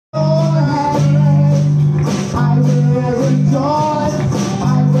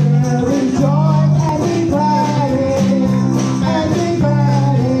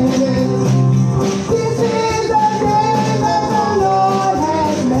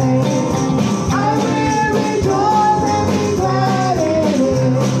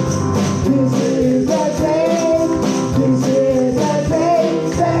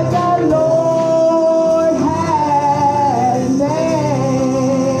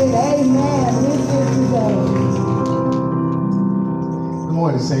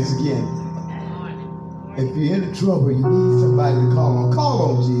saints, again. If you're in trouble, you need somebody to call on.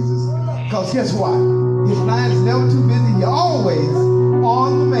 Call on Jesus. Because guess what? His line is never too busy. He's always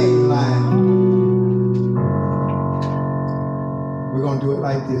on the main line. We're going to do it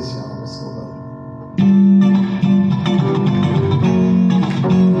like this, y'all. Let's go, brother.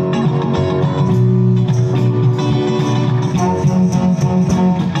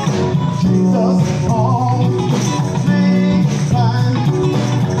 Jesus on the main line.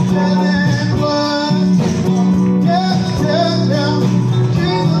 Telling what you want. Tell Jesus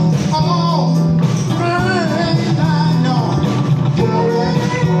on the main line, y'all. Telling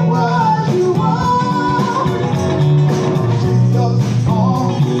what you want. Jesus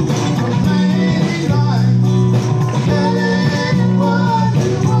on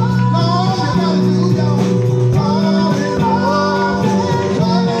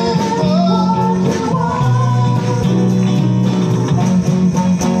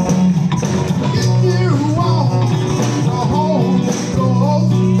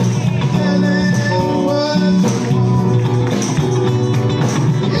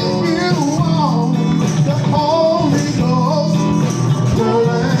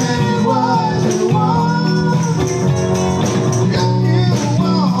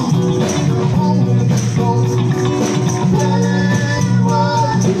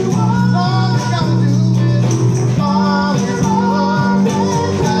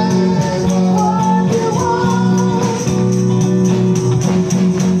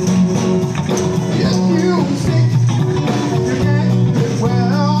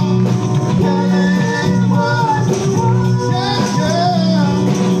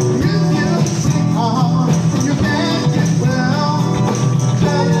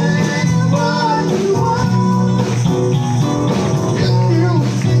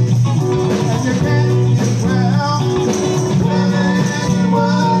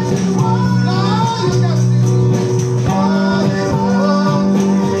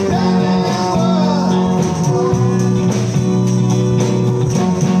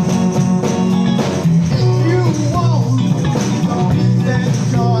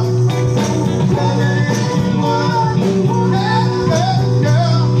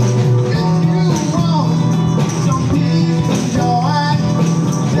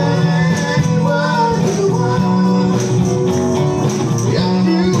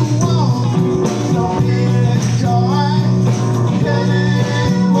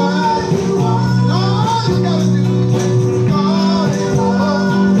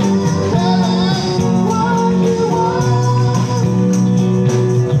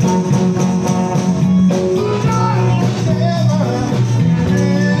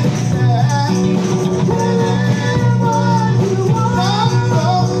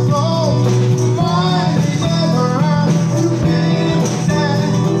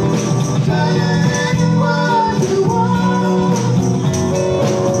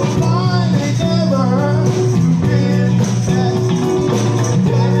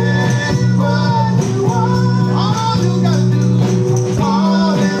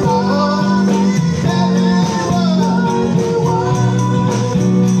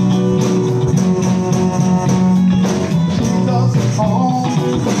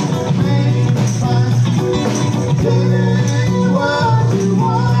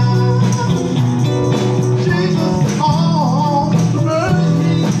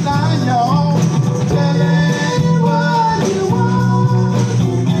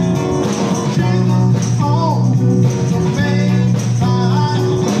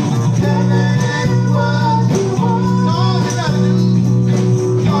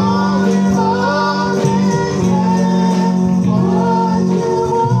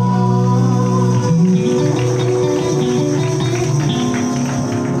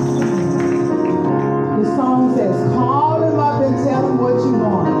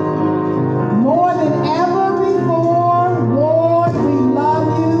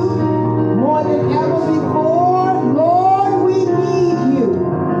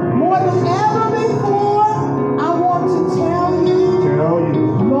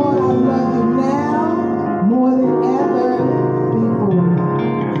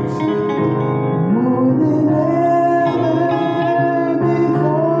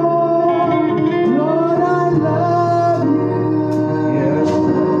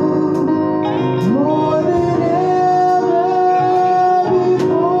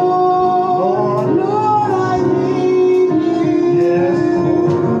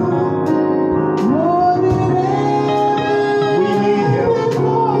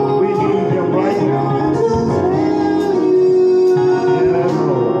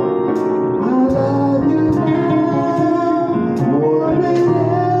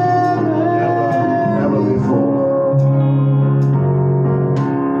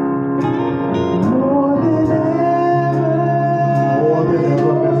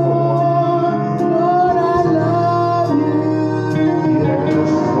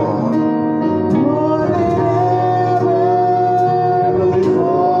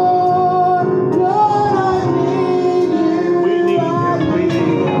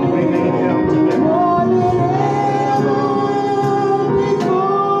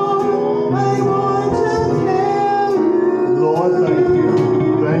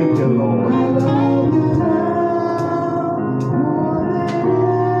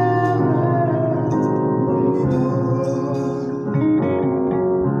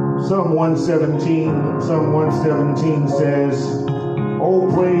Psalm 117 says, "Oh,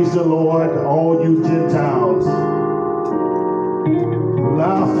 praise the Lord, all you Gentiles.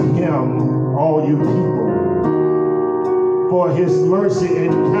 Laugh him, all you people. For his mercy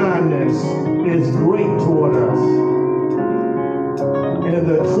and kindness is great toward us. And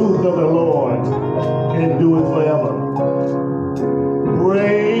the truth of the Lord endureth forever."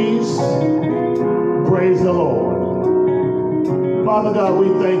 Praise the Lord. Father God, we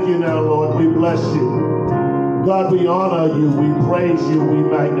thank you now, Lord. We bless you. God, we honor you. We praise you. We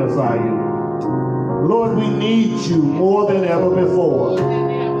magnify you. Lord, we need you more than ever before.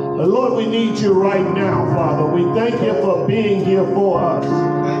 Lord, we need you right now, Father. We thank you for being here for us.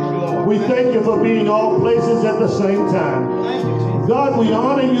 We thank you for being all places at the same time. God, we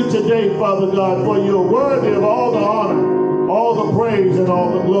honor you today, Father God, for you're worthy of all the honor, all the praise, and all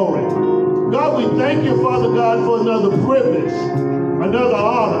the glory. God, we thank you, Father God, for another privilege, another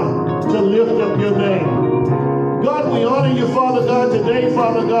honor to lift up your name. God, we honor you, Father God, today,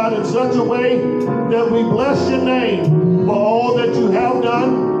 Father God, in such a way that we bless your name for all that you have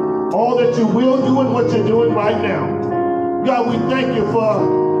done, all that you will do, and what you're doing right now. God, we thank you for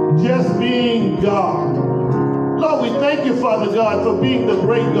just being God. Lord, we thank you, Father God, for being the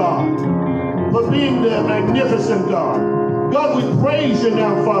great God, for being the magnificent God. God, we praise you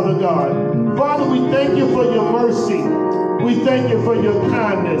now, Father God. Father, we thank you for your mercy. We thank you for your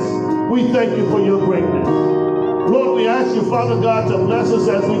kindness. We thank you for your greatness. Lord, we ask you, Father God, to bless us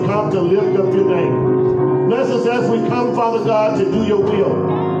as we come to lift up your name. Bless us as we come, Father God, to do your will.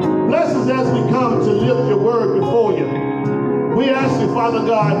 Bless us as we come to lift your word before you. We ask you, Father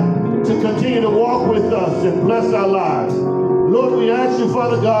God, to continue to walk with us and bless our lives. Lord, we ask you,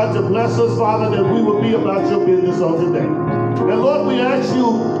 Father God, to bless us, Father, that we will be about your business on today. And Lord, we ask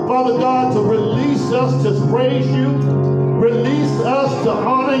you, Father God, to release us to praise you, release us to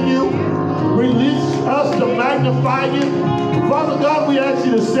honor you, release us to magnify you. Father God, we ask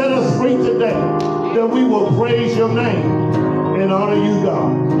you to set us free today, that we will praise your name and honor you,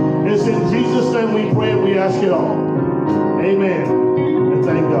 God. It's in Jesus' name we pray and we ask it all. Amen. And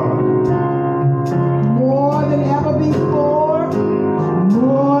thank God. More than ever before,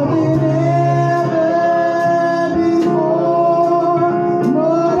 more than ever before,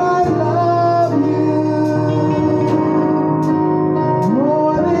 Lord, I love you.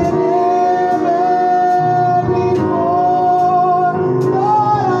 More than ever before,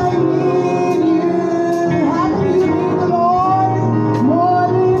 Lord, I need you. How do you need the Lord? More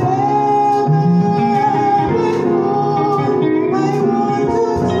than ever before, I want to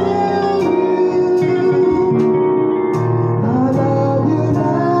tell you.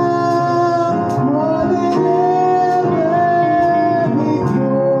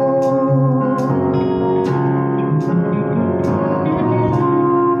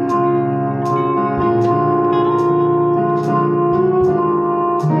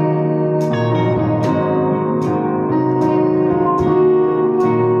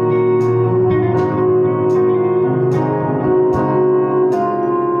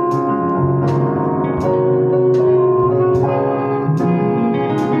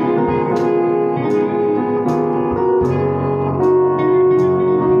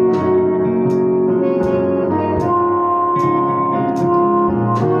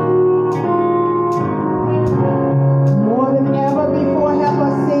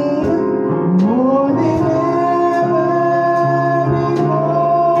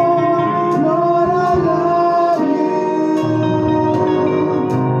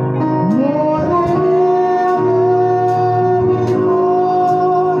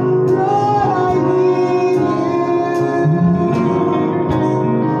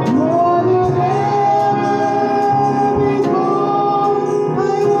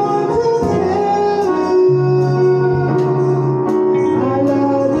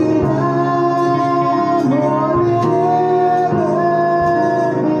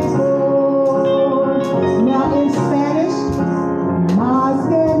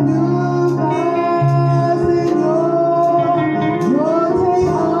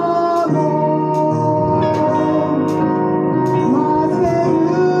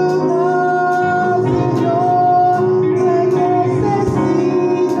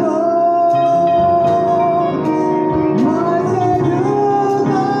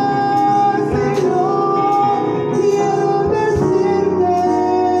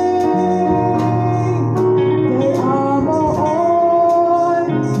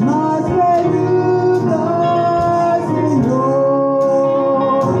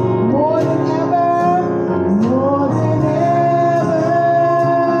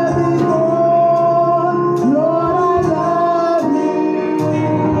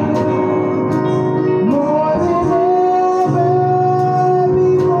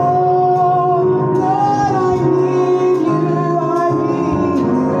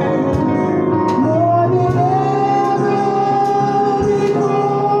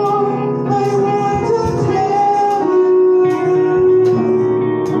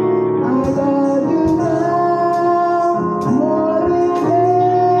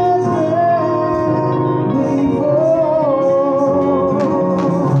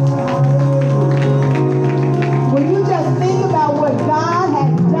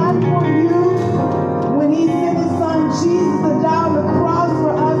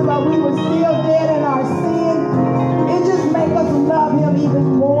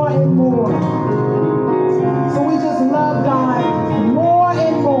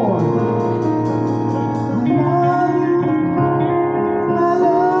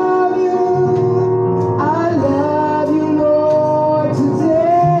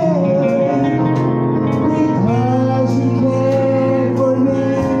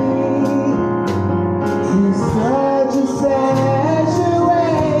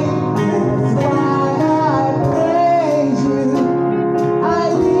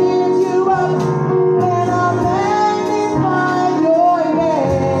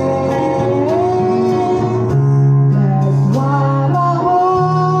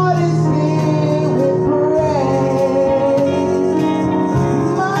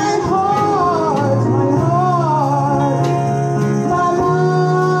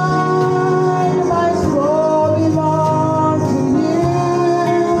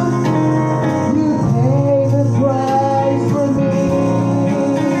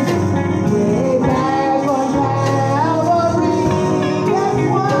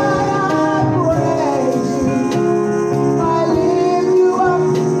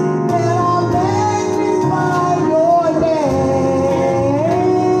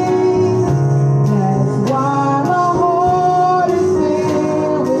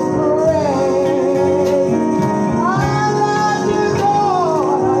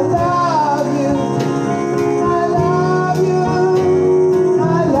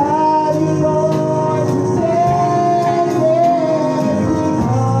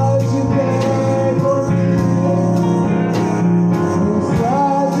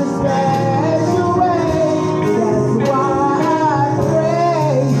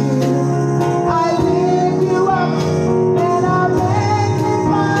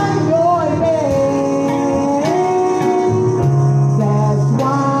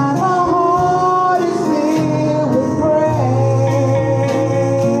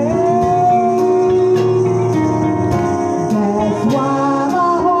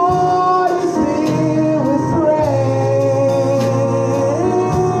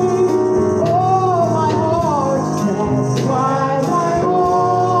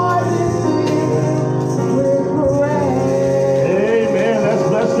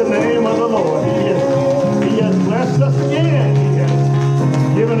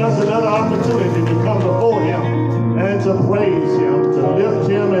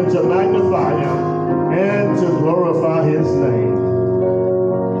 to magnify him and to glorify his name.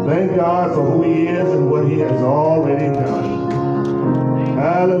 Thank God for who he is and what he has already done.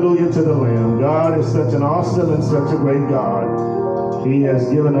 Hallelujah to the Lamb. God is such an awesome and such a great God. He has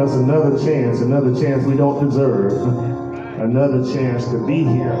given us another chance we don't deserve, another chance to be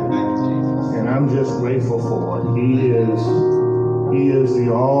here. And I'm just grateful for it. He is the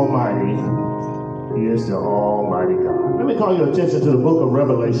Almighty. He is the Almighty God. Let me call your attention to the book of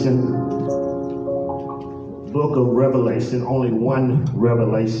Revelation. Book of Revelation, only one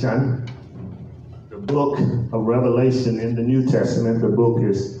revelation. The book of Revelation in the New Testament, the book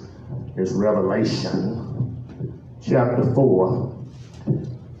is Revelation, chapter 4.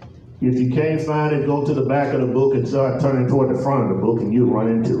 If you can't find it, go to the back of the book and start turning toward the front of the book and you'll run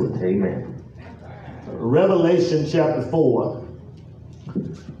into it. Amen. Revelation chapter 4.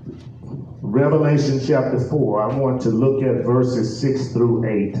 Revelation chapter 4. I want to look at verses 6 through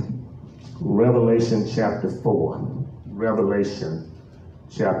 8. Revelation chapter 4. Revelation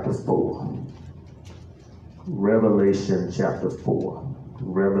chapter 4. Revelation chapter 4.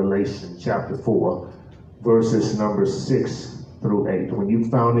 Revelation chapter 4. Verses number 6 through 8. When you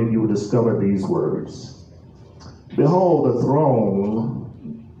found it, you will discover these words. Behold the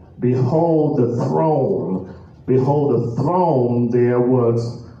throne. Behold the throne. Behold the throne there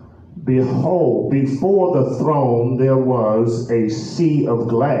was. Behold, before the throne there was a sea of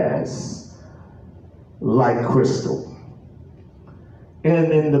glass like crystal.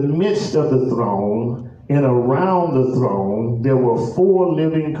 And in the midst of the throne and around the throne there were 4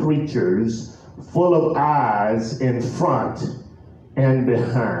 living creatures full of eyes in front and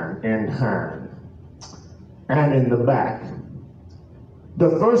behind and in the back.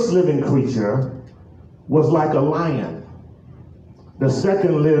 The first living creature was like a lion. The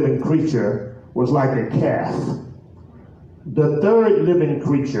second living creature was like a calf. The third living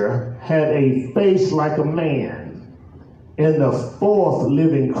creature had a face like a man. And the fourth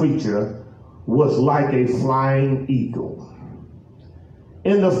living creature was like a flying eagle.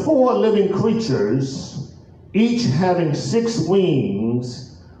 And the 4 living creatures, each having 6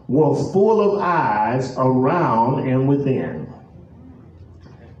 wings, were full of eyes around and within.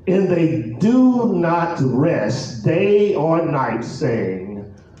 And they do not rest day or night, saying,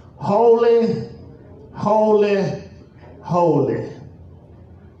 Holy, holy, holy,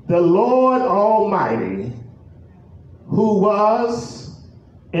 the Lord Almighty, who was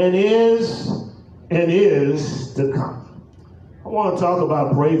and is to come. I want to talk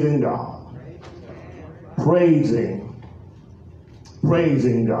about praising God. Praising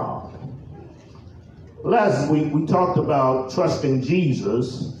God. Last week we talked about trusting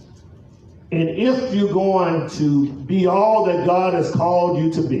Jesus. And if you're going to be all that God has called you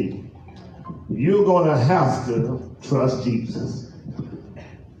to be, you're going to have to trust Jesus.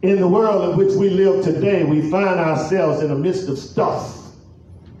 In the world in which we live today, we find ourselves in the midst of stuff.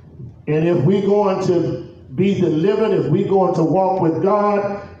 And if we're going to be delivered, if we're going to walk with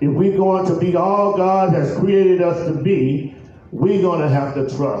God, if we're going to be all God has created us to be, we're going to have to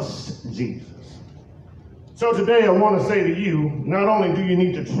trust Jesus. So today I want to say to you, not only do you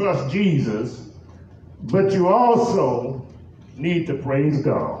need to trust Jesus, but you also need to praise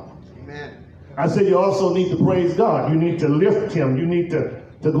God. Amen. I said you also need to praise God. You need to lift him. You need to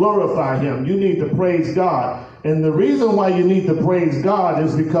glorify him. You need to praise God. And the reason why you need to praise God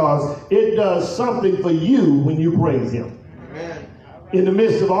is because it does something for you when you praise him. Amen. In the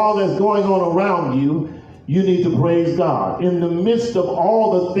midst of all that's going on around you, you need to praise God. In the midst of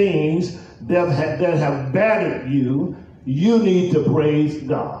all the things that have battered you, you need to praise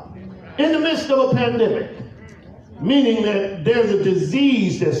God. In the midst of a pandemic, meaning that there's a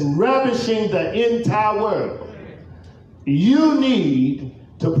disease that's ravishing the entire world, you need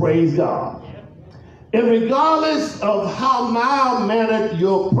to praise God. And regardless of how mild-mannered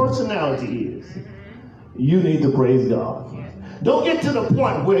your personality is, you need to praise God. Don't get to the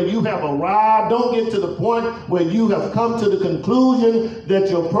point where you have arrived. Don't get to the point where you have come to the conclusion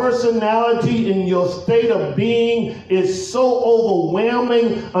that your personality and your state of being is so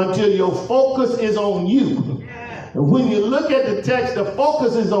overwhelming until your focus is on you. And when you look at the text, the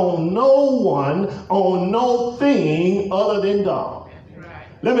focus is on no one, on no thing other than God.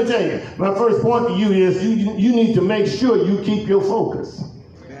 Let me tell you, my first point to you is you need to make sure you keep your focus.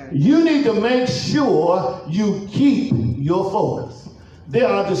 You need to make sure you keep your focus. There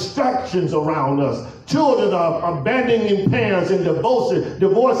are distractions around us. Children are abandoning parents and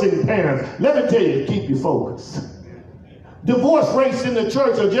divorcing parents. Let me tell you, keep your focus. Divorce rates in the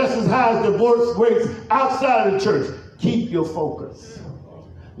church are just as high as divorce rates outside of the church. Keep your focus.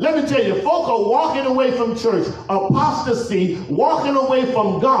 Let me tell you, folk are walking away from church, apostasy, walking away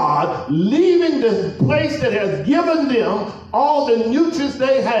from God, leaving the place that has given them all the nutrients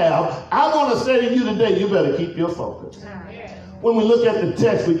they have. I want to say to you today, you better keep your focus. When we look at the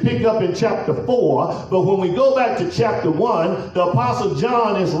text, we pick up in chapter 4, but when we go back to chapter 1, the Apostle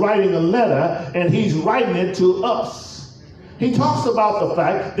John is writing a letter, and he's writing it to us. He talks about the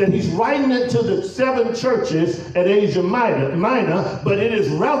fact that he's writing it to the 7 churches at Asia Minor, but it is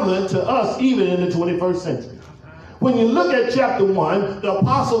relevant to us even in the 21st century. When you look at chapter 1, the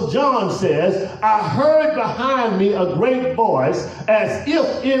Apostle John says, I heard behind me a great voice, as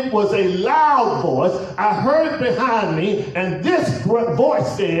if it was a loud voice. I heard behind me, and this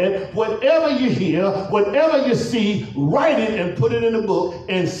voice said, whatever you hear, whatever you see, write it and put it in a book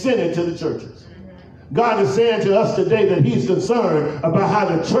and send it to the churches. God is saying to us today that he's concerned about how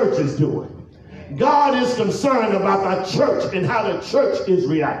the church is doing. God is concerned about the church and how the church is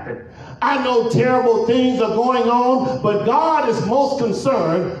reacting. I know terrible things are going on, but God is most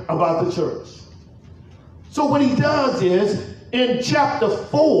concerned about the church. So what he does is, in chapter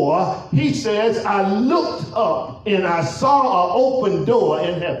 4, he says, I looked up and I saw an open door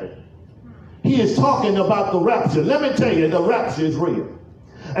in heaven. He is talking about the rapture. Let me tell you, the rapture is real.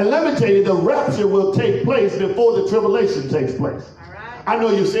 And let me tell you, the rapture will take place before the tribulation takes place. I know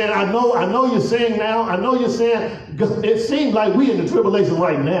you're saying, I know you're saying now, I know you're saying, it seems like we in the tribulation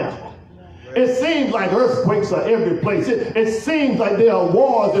right now. It seems like earthquakes are every place. It seems like there are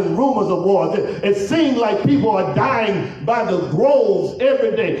wars and rumors of wars. It seems like people are dying by the groves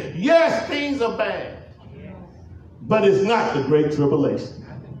every day. Yes, things are bad, but it's not the great tribulation.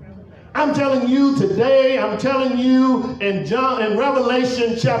 I'm telling you today, I'm telling you in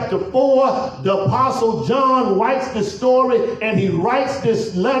Revelation chapter 4, the Apostle John writes this story, and he writes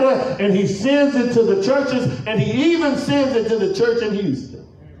this letter, and he sends it to the churches, and he even sends it to the church in Houston.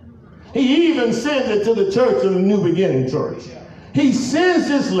 He even sends it to the church in the New Beginning Church. He sends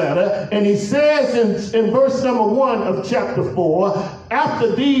this letter, and he says in verse number 1 of chapter 4,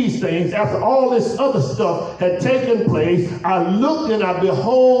 after these things, after all this other stuff had taken place, I looked and I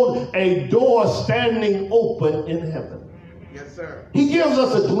behold a door standing open in heaven. Yes, sir. He gives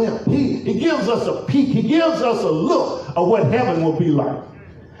us a glimpse. He gives us a peek. He gives us a look of what heaven will be like.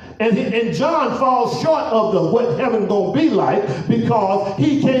 And John falls short of what heaven gonna be like because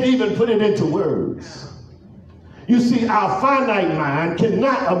he can't even put it into words. You see, our finite mind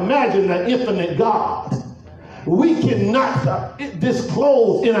cannot imagine the infinite God. We cannot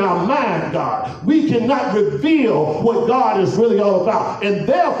disclose in our mind God. We cannot reveal what God is really all about. And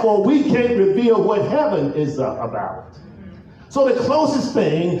therefore, we can't reveal what heaven is about. So the closest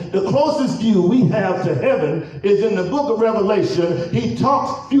thing, the closest view we have to heaven is in the book of Revelation. He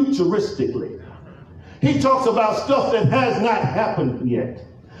talks futuristically. He talks about stuff that has not happened yet.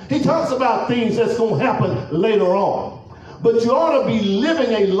 He talks about things that's going to happen later on. But you ought to be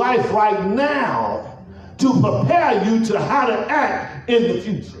living a life right now to prepare you to how to act in the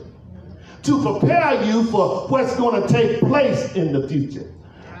future. To prepare you for what's going to take place in the future.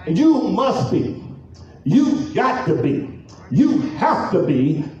 And you must be, you got to be, you have to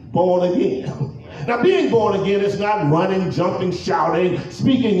be born again. Now, being born again is not running, jumping, shouting,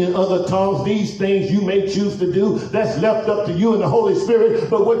 speaking in other tongues. These things you may choose to do. That's left up to you and the Holy Spirit.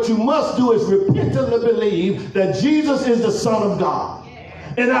 But what you must do is repentantly believe that Jesus is the Son of God.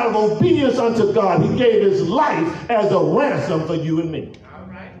 And out of obedience unto God, he gave his life as a ransom for you and me.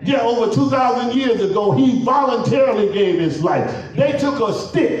 Yeah, over 2,000 years ago, he voluntarily gave his life. They took a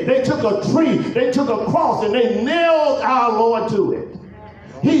stick, they took a tree, they took a cross, and they nailed our Lord to it.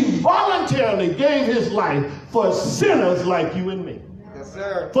 He voluntarily gave his life for sinners like you and me. Yes,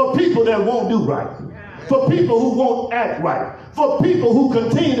 sir. For people that won't do right. For people who won't act right. For people who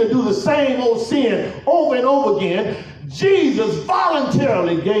continue to do the same old sin over and over again. Jesus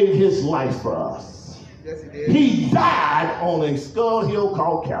voluntarily gave his life for us. Yes, he did. He died on a skull hill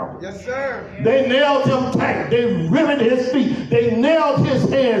called Calvary. Yes, sir. They nailed him tight. They riveted his feet. They nailed his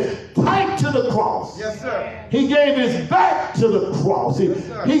hands tight to the cross. Yes, sir. He gave his back to the cross.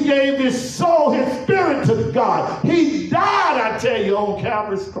 He gave his soul, his spirit to God. He died, I tell you, on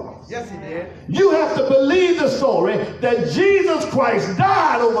Calvary's cross. Yes, he did. You have to believe the story that Jesus Christ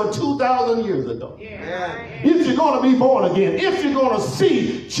died over 2,000 years ago. Yeah. If you're going to be born again, if you're going to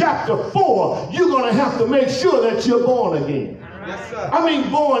see chapter 4, you're going to have to make sure that you're born again. Yes, sir. I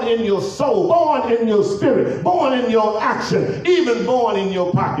mean, born in your soul, born in your spirit, born in your action, even born in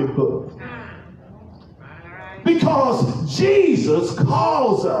your pocketbook. Because Jesus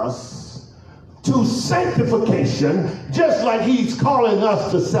calls us to sanctification just like he's calling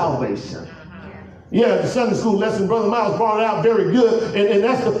us to salvation. Yeah, the Sunday school lesson, Brother Miles brought it out very good. And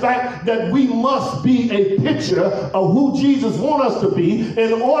that's the fact that we must be a picture of who Jesus wants us to be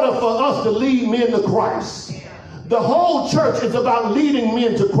in order for us to lead men to Christ. The whole church is about leading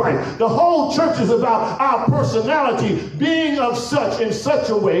men to Christ. The whole church is about our personality being of such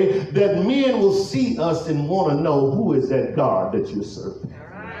a way that men will see us and want to know who is that God that you're serving.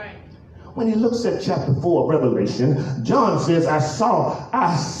 When he looks at chapter 4 of Revelation, John says, I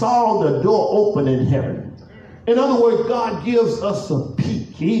saw the door open in heaven. In other words, God gives us a peek.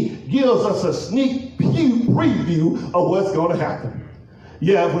 He gives us a sneak preview of what's going to happen.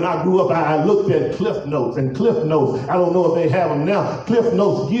 Yeah, when I grew up, I looked at Cliff Notes, and Cliff Notes, I don't know if they have them now. Cliff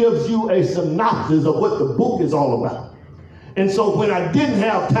Notes gives you a synopsis of what the book is all about. And so when I didn't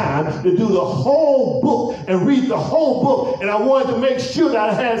have time to do the whole book and read the whole book, and I wanted to make sure that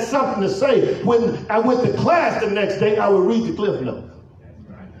I had something to say, when I went to class the next day, I would read the Cliff Notes.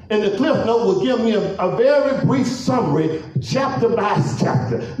 And the Cliff Note will give me a very brief summary, chapter by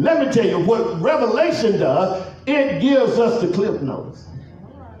chapter. Let me tell you, what Revelation does, it gives us the Cliff Notes.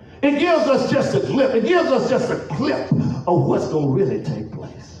 It gives us just a clip. It gives us just a clip of what's going to really take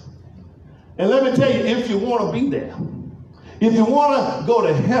place. And let me tell you, if you want to be there, if you want to go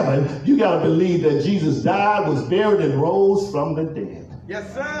to heaven, you got to believe that Jesus died, was buried, and rose from the dead.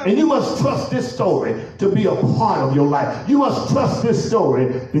 Yes, sir. And you must trust this story to be a part of your life. You must trust this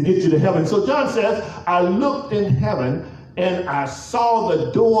story to get you to heaven. So John says, I looked in heaven and I saw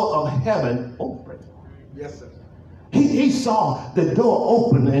the door of heaven open. Yes, sir. He saw the door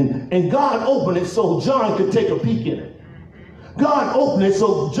open, and God opened it so John could take a peek in it. God opened it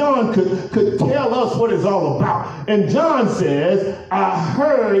so John could tell us what it's all about. And John says, I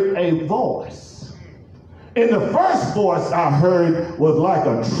heard a voice. And the first voice I heard was like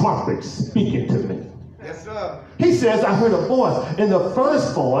a trumpet speaking to me. Yes, sir. He says, I heard a voice, and the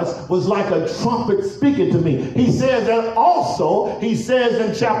first voice was like a trumpet speaking to me. He says that also, he says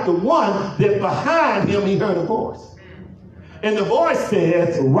in chapter 1 that behind him he heard a voice. And the voice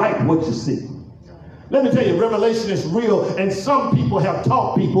says, write what you see. Let me tell you, Revelation is real, and some people have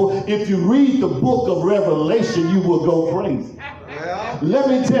taught people, if you read the book of Revelation, you will go crazy. Well, let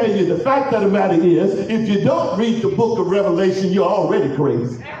me tell you, the fact of the matter is, if you don't read the book of Revelation, you're already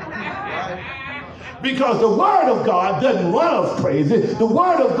crazy. Because the Word of God doesn't run us crazy. The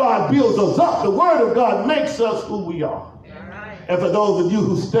Word of God builds us up. The Word of God makes us who we are. And for those of you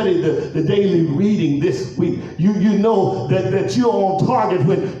who studied the daily reading this week, you know that you're on target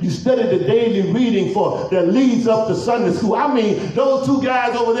when you study the daily reading that leads up to Sunday school. I mean, those two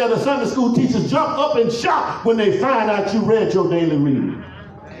guys over there, the Sunday school teachers, jump up and shout when they find out you read your daily reading.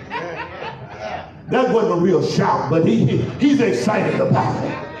 That wasn't a real shout, but he's excited about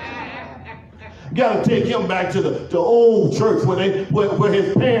it. Got to take him back to the old church where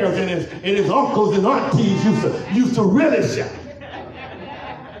his parents and his uncles and aunties used to really shout.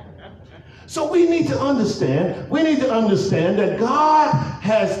 So we need to understand that God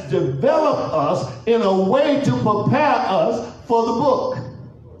has developed us in a way to prepare us for the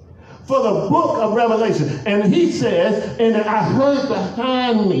book of Revelation. And he says, and I heard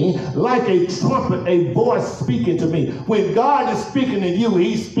behind me like a trumpet, a voice speaking to me. When God is speaking to you,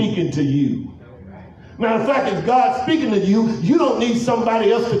 he's speaking to you. Matter of fact, if God's speaking to you, you don't need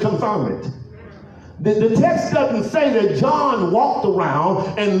somebody else to confirm it. The text doesn't say that John walked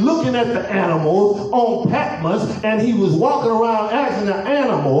around and looking at the animals on Patmos, and he was walking around asking the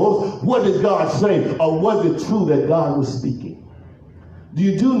animals, what did God say? Or was it true that God was speaking? Do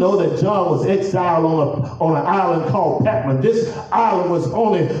you know that John was exiled on an island called Patmos? This island was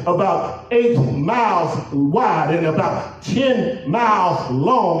only about 8 miles wide and about 10 miles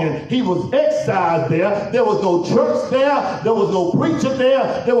long, and he was exiled there. There was no church there. There was no preacher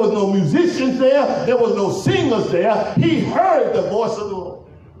there. There was no musicians there. There was no singers there. He heard the voice of the Lord.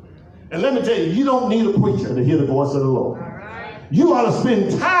 And let me tell you, you don't need a preacher to hear the voice of the Lord. You ought to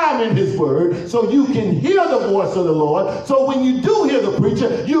spend time in his word so you can hear the voice of the Lord. So when you do hear the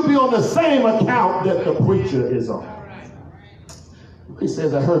preacher, you'll be on the same account that the preacher is on. He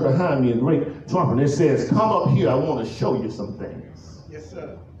says, I heard behind me a great trumpet. It says, come up here. I want to show you some things. Yes,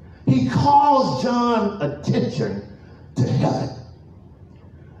 sir. He calls John's attention to heaven.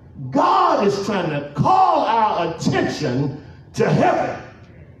 God is trying to call our attention to heaven.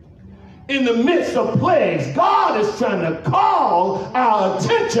 In the midst of plagues, God is trying to call our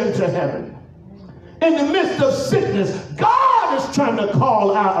attention to heaven. In the midst of sickness, God is trying to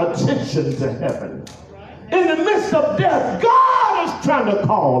call our attention to heaven. In the midst of death, God is trying to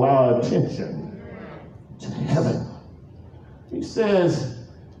call our attention to heaven. He says,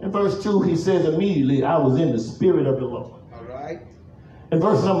 in verse 2, he says, immediately I was in the Spirit of the Lord. All right. In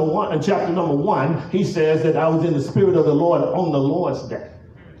verse number 1, in chapter number 1, he says that I was in the Spirit of the Lord on the Lord's day.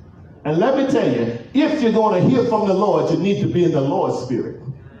 And let me tell you, if you're going to hear from the Lord, you need to be in the Lord's Spirit.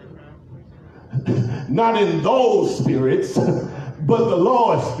 Not in those spirits, but the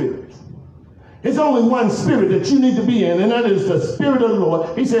Lord's Spirit. There's only one spirit that you need to be in, and that is the Spirit of the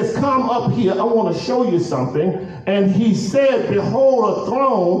Lord. He says, come up here, I want to show you something. And he said, behold, a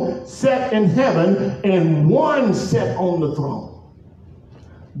throne set in heaven, and one sat on the throne.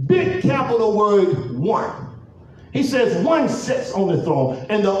 Big capital word, one. He says one sits on the throne,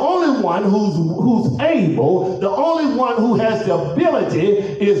 and the only one who's able, the only one who has the ability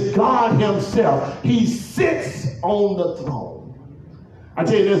is God himself. He sits on the throne. I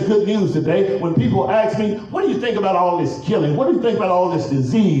tell you, there's good news today. When people ask me, what do you think about all this killing? What do you think about all this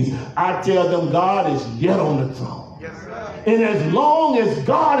disease? I tell them God is yet on the throne. Yes, sir. And as long as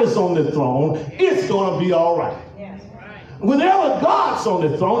God is on the throne, it's going to be all right. Whenever God's on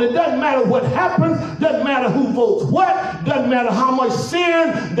the throne, it doesn't matter what happens, doesn't matter who votes what, doesn't matter how much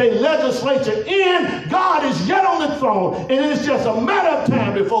sin they legislature in, God is yet on the throne, and it's just a matter of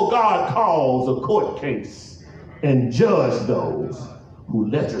time before God calls a court case and judge those who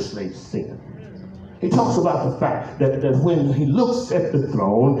legislate sin. He talks about the fact that when he looks at the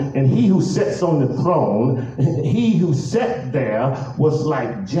throne, and he who sits on the throne, he who sat there was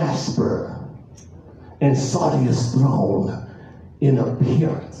like jasper and sardius throne in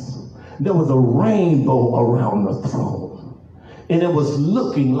appearance. There was a rainbow around the throne, and it was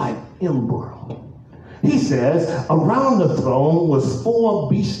looking like ember. He says around the throne was 4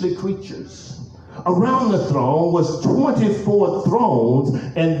 beastly creatures. Around the throne was 24 thrones,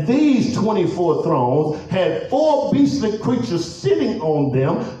 and these 24 thrones had 4 beastly creatures sitting on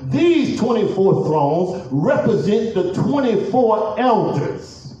them. These 24 thrones represent the 24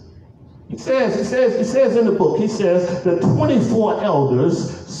 elders. He says in the book, he says the 24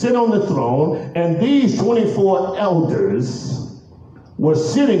 elders sit on the throne, and these 24 elders were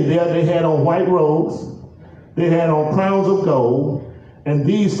sitting there. They had on white robes, they had on crowns of gold, and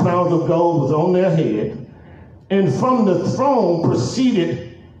these crowns of gold was on their head. And from the throne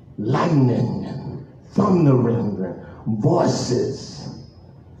proceeded lightning, thundering, voices.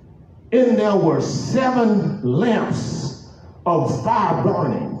 And there were 7 lamps of fire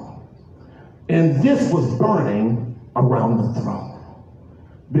burning. And this was burning around the throne,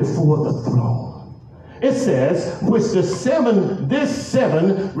 before the throne. It says, this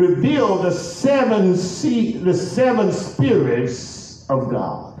 7 revealed the 7 spirits of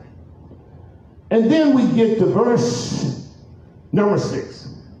God. And then we get to verse number 6.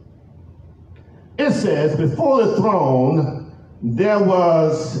 It says, before the throne, there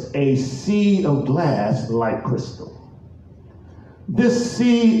was a sea of glass like crystal. This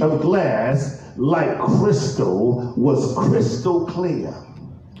sea of glass, like crystal, was crystal clear.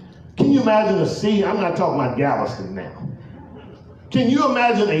 Can you imagine a sea? I'm not talking about Galveston now. Can you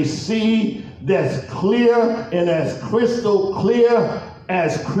imagine a sea that's clear and as crystal clear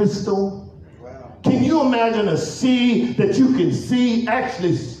as crystal? Wow. Can you imagine a sea that you can see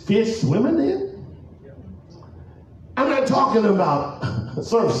actually fish swimming in? I'm not talking about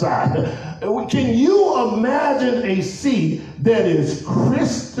Surfside. Can you imagine a sea that is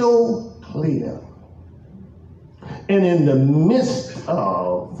crystal clear? And in the midst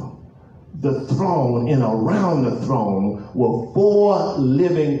of the throne and around the throne were 4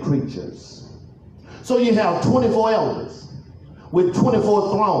 living creatures. So you have 24 elders with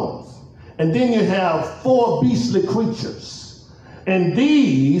 24 thrones. And then you have 4 beastly creatures. And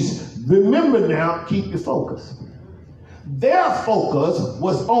these, remember now, keep your focus. Their focus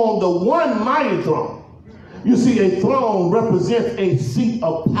was on the one mighty throne. You see, a throne represents a seat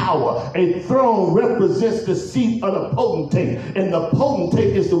of power. A throne represents the seat of the potentate. And the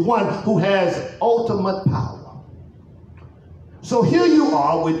potentate is the one who has ultimate power. So here you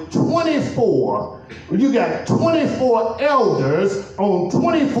are with 24. You got 24 elders on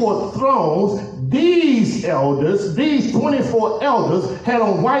 24 thrones. These elders, these 24 elders had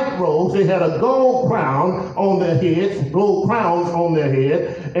on white robes. They had a gold crown on their heads, gold crowns on their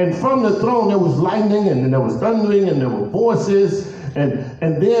head. And from the throne there was lightning, and there was thundering, and there were voices. And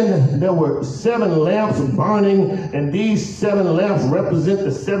then there were 7 lamps burning, and these 7 lamps represent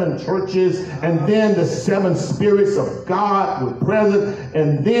the 7 churches, and then the 7 spirits of God were present.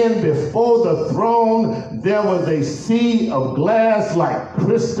 And then before the throne there was a sea of glass like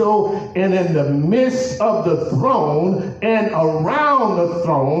crystal, and in the midst of the throne and around the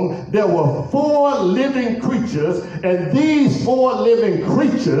throne there were 4 living creatures, and these 4 living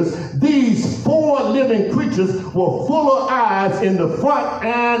creatures were full of eyes in the front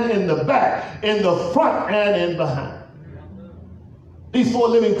and in the back, in the front and in behind. These 4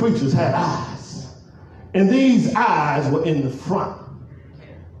 living creatures had eyes. And these eyes were in the front.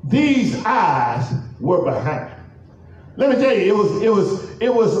 These eyes were behind. Let me tell you,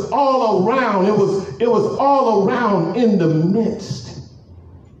 it was all around. It was all around in the midst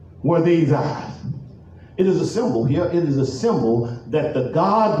were these eyes. It is a symbol here. It is a symbol that the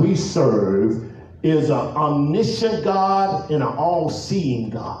God we serve is an omniscient God and an all-seeing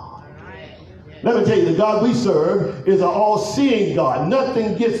God. Let me tell you, the God we serve is an all-seeing God.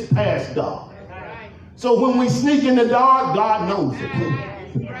 Nothing gets past God. So when we sneak in the dark, God knows it.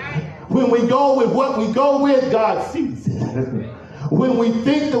 When we go with what we go with, God sees it. When we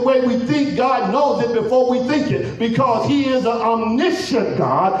think the way we think, God knows it before we think it, because he is an omniscient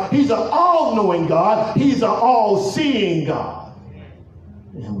God. He's an all-knowing God. He's an all-seeing God.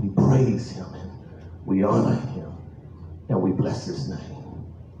 And we praise him and we honor him and we bless his name.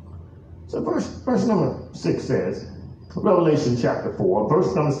 So verse number 6 says, Revelation chapter 4,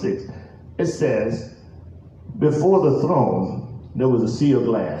 verse number 6, it says, before the throne there was a sea of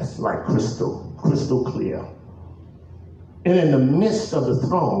glass like crystal clear. And in the midst of the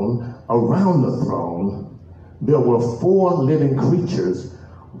throne, around the throne, there were 4 living creatures,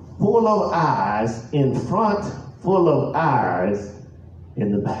 full of eyes in front, full of eyes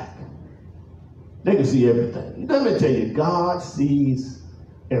in the back. They can see everything. Let me tell you, God sees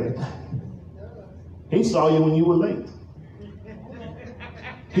everything. He saw you when you were late.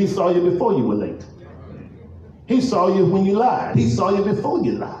 He saw you before you were late. He saw you when you lied. He saw you before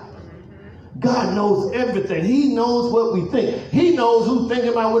you lied. God knows everything. He knows what we think. He knows who's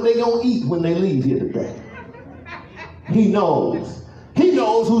thinking about what they're going to eat when they leave here today. He knows. He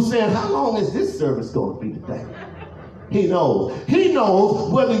knows who's saying, how long is this service going to be today? He knows. He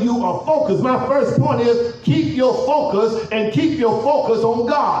knows whether you are focused. My first point is keep your focus and keep your focus on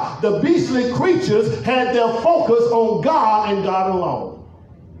God. The beastly creatures had their focus on God and God alone.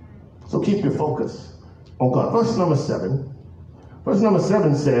 So keep your focus on God. Verse number 7. Verse number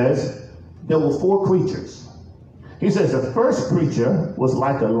 7 says, there were 4 creatures. He says the first creature was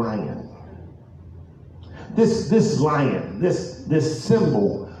like a lion. This lion, this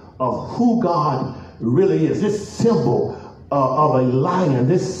symbol of who God really is, this symbol of a lion,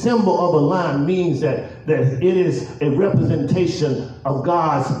 this symbol of a lion means that it is a representation of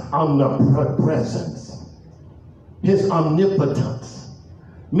God's omnipresence, his omnipotence,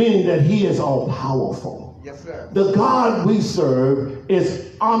 meaning that he is all powerful. Yes, sir. The God we serve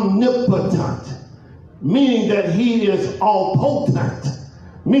is omnipotent, meaning that he is all potent,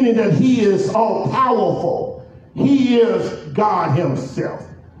 meaning that he is all powerful. He is God himself.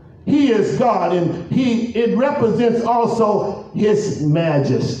 He is God, and it represents also his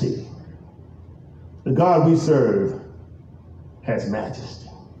majesty. The God we serve has majesty.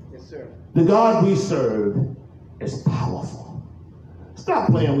 Yes, sir. The God we serve is powerful. Stop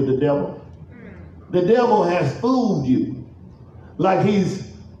playing with the devil. The devil has fooled you like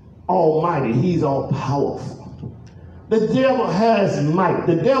he's almighty. He's all powerful. The devil has might.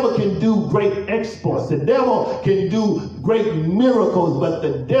 The devil can do great exploits. The devil can do great miracles, but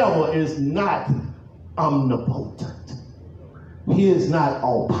the devil is not omnipotent. He is not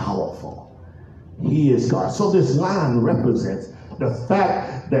all powerful. He is God. So this line represents the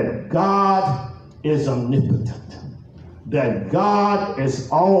fact that God is omnipotent, that God is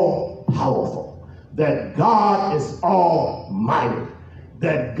all powerful, that God is almighty,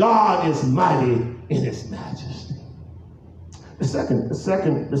 that God is mighty in his majesty.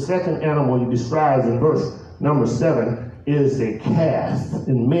 The second animal he describes in verse number 7 is a calf.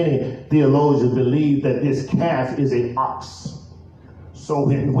 And many theologians believe that this calf is an ox. So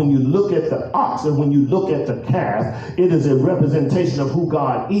when you look at the ox and when you look at the calf, it is a representation of who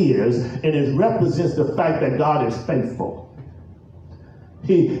God is, and it represents the fact that God is faithful.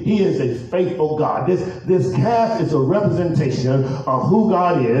 He is a faithful God. This calf is a representation of who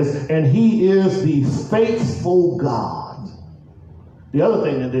God is, and he is the faithful God. The other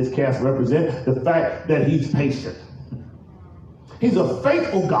thing that this calf represents, the fact that he's patient. He's a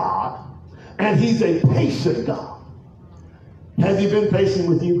faithful God, and he's a patient God. Has he been patient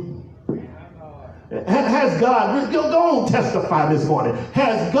with you? Has God, go on, testify this morning.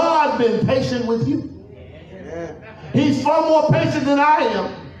 Has God been patient with you? He's far more patient than I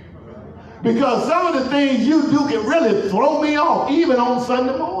am. Because some of the things you do can really throw me off, even on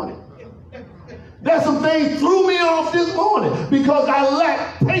Sunday morning. There's some things threw me off this morning because I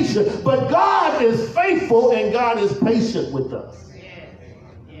lack patience. But God is faithful and God is patient with us.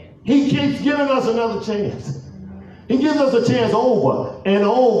 He keeps giving us another chance. He gives us a chance over and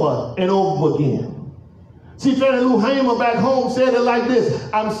over and over again. See, Fannie Lou Hamer back home said it like this: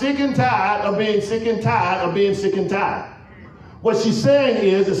 I'm sick and tired of being sick and tired of being sick and tired. What she's saying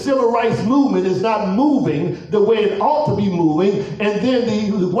is the civil rights movement is not moving the way it ought to be moving, and then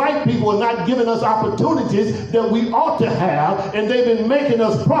the white people are not giving us opportunities that we ought to have, and they've been making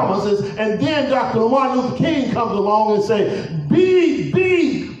us promises, and then Dr. Martin Luther King comes along and says, be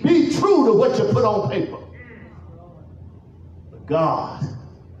true to what you put on paper. God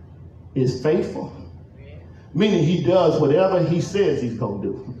is faithful, meaning he does whatever he says he's going to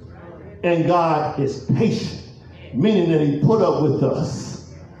do. And God is patient, meaning that he put up with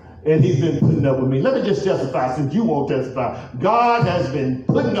us, and he's been putting up with me. Let me just testify, since you won't testify. God has been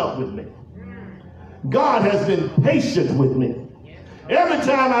putting up with me. God has been patient with me. Every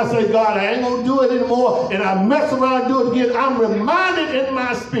time I say, God, I ain't going to do it anymore, and I mess around and do it again, I'm reminded in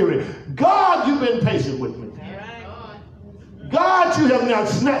my spirit, God, you've been patient with me. God, you have not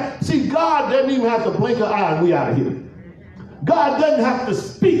snapped. See, God doesn't even have to blink an eye and we're out of here. God doesn't have to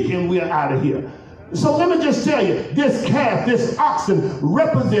speak and we're out of here. So let me just tell you, this calf, this ox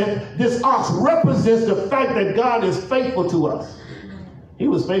represents the fact that God is faithful to us. He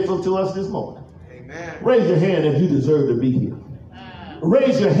was faithful to us this morning. Amen. Raise your hand if you deserve to be here.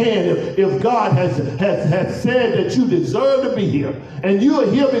 Raise your hand if God has said that you deserve to be here. And you are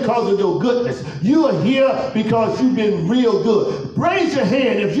here because of your goodness. You are here because you've been real good. Raise your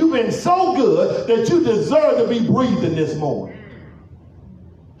hand if you've been so good that you deserve to be breathing this morning.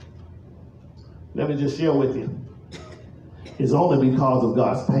 Let me just share with you. It's only because of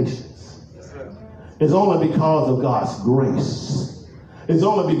God's patience. It's only because of God's grace. It's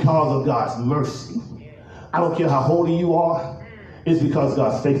only because of God's mercy. I don't care how holy you are. It's because of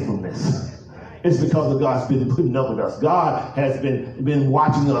God's faithfulness. It's because of God's been putting up with us. God has been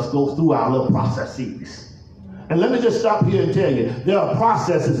watching us go through our little processes. And let me just stop here and tell you, there are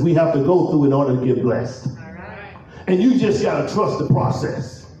processes we have to go through in order to get blessed. And you just got to trust the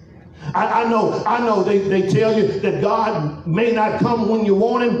process. I know they tell you that God may not come when you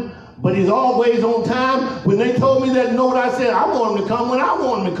want him, but he's always on time. When they told me that note, I said, I want him to come when I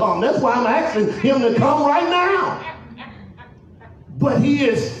want him to come. That's why I'm asking him to come right now. But he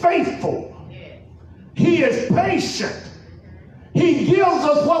is faithful. He is patient. He gives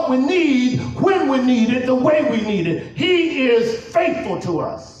us what we need when we need it, the way we need it. He is faithful to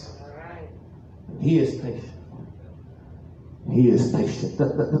us. He is patient. He is patient.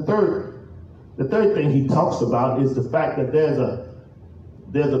 The third thing he talks about is the fact that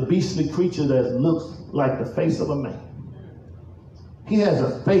there's a beastly creature that looks like the face of a man. He has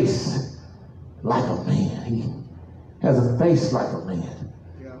a face like a man. He has a face like a man.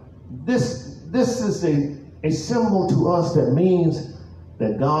 Yeah. This is a symbol to us that means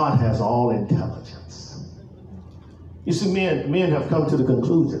that God has all intelligence. You see, men have come to the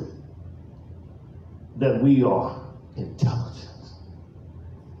conclusion that we are intelligent.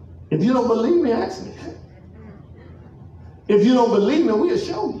 If you don't believe me, ask me. If you don't believe me, we'll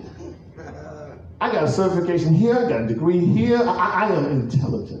show you. I got a certification here, I got a degree here. I am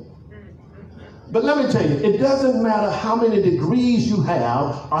intelligent. But let me tell you, it doesn't matter how many degrees you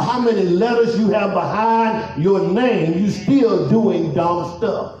have or how many letters you have behind your name, you're still doing dumb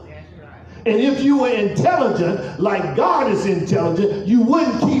stuff. And if you were intelligent, like God is intelligent, you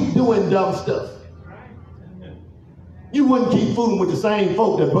wouldn't keep doing dumb stuff. You wouldn't keep fooling with the same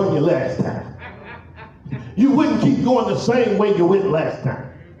folk that burned you last time. You wouldn't keep going the same way you went last time.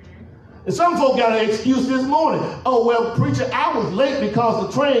 And some folk got an excuse this morning. Oh, well, preacher, I was late because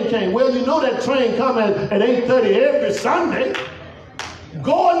the train came. Well, you know that train comes at 8:30 every Sunday.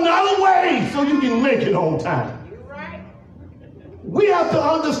 Go another way so you can make it on time. We have to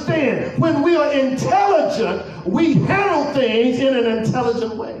understand, when we are intelligent, we handle things in an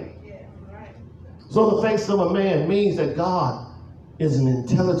intelligent way. So the face of a man means that God is an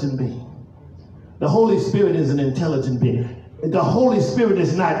intelligent being. The Holy Spirit is an intelligent being. The Holy Spirit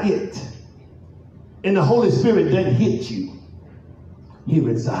is not it. And the Holy Spirit doesn't hit you. He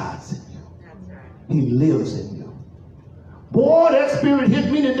resides in you. He lives in you. Boy, that spirit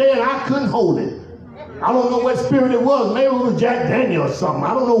hit me today and I couldn't hold it. I don't know what spirit it was. Maybe it was Jack Daniel or something.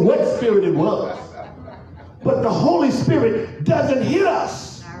 I don't know what spirit it was. But the Holy Spirit doesn't hit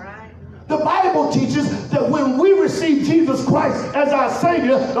us. The Bible teaches that when we receive Jesus Christ as our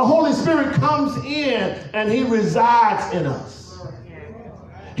Savior, the Holy Spirit comes in and he resides in us.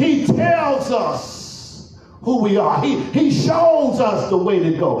 He tells us who we are. He shows us the way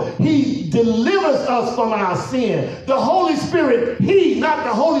to go. He delivers us from our sin. The Holy Spirit, not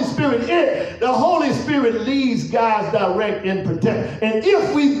the Holy Spirit, the Holy Spirit leads, guides, direct, and protect. And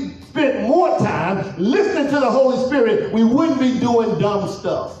if we spent more time listening to the Holy Spirit, we wouldn't be doing dumb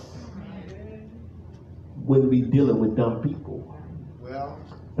stuff. Wouldn't be dealing with dumb people.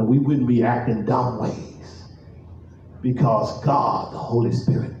 And we wouldn't be acting dumb ways. Because God, the Holy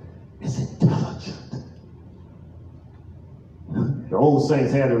Spirit, is intelligent. The old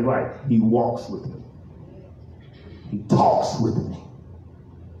saints had it right. He walks with me. He talks with me.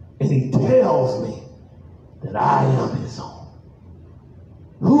 And he tells me that I am his own.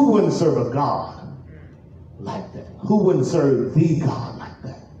 Who wouldn't serve a God like that? Who wouldn't serve the God like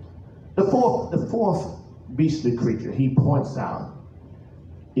that? The fourth beastly creature he points out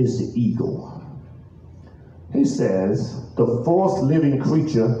is the eagle. He says the fourth living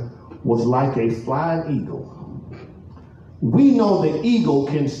creature was like a flying eagle. We know the eagle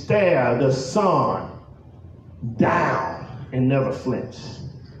can stare the sun down and never flinch.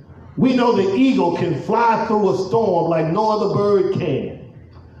 We know the eagle can fly through a storm like no other bird can.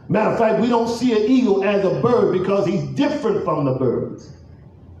 Matter of fact, we don't see an eagle as a bird because he's different from the birds.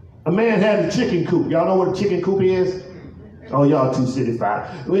 A man had a chicken coop. Y'all know what a chicken coop is? Oh, y'all too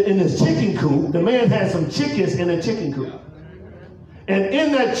city-fied. In this chicken coop, the man had some chickens in a chicken coop. And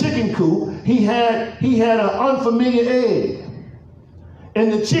in that chicken coop, he had an unfamiliar egg.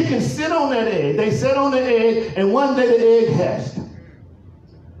 And the chickens sit on that egg. They sat on the egg, and one day the egg hatched.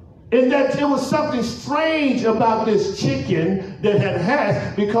 And that there was something strange about this chicken that had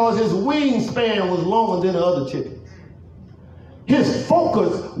hatched because his wingspan was longer than the other chickens. His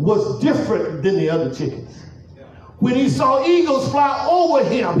focus was different than the other chickens. When he saw eagles fly over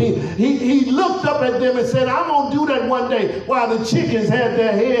him, he looked up at them and said, I'm going to do that one day, while the chickens had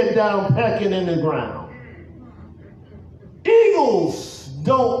their head down pecking in the ground. Eagles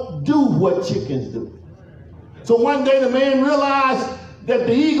don't do what chickens do. So one day the man realized that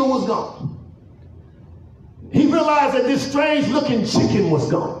the eagle was gone. He realized that this strange looking chicken was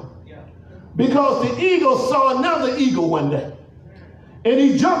gone. Because the eagle saw another eagle one day. And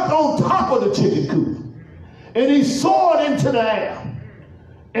he jumped on top of the chicken coop. And he soared into the air.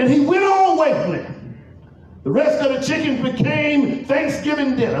 And he went on waiting. The rest of the chicken became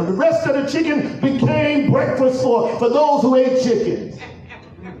Thanksgiving dinner. The rest of the chicken became breakfast for those who ate chickens.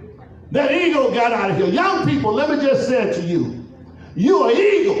 That eagle got out of here. Young people, let me just say it to you. You're an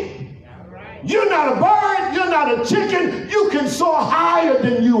eagle. You're not a bird. You're not a chicken. You can soar higher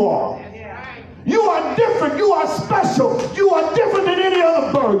than you are. You are different. You are special. You are different than any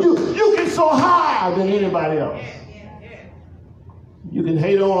other bird. You can soar higher than anybody else. You can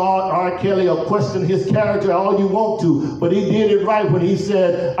hate on R. Kelly or question his character all you want to, but he did it right when he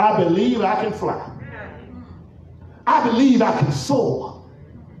said, I believe I can fly. I believe I can soar.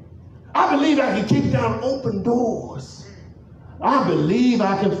 I believe I can kick down open doors. I believe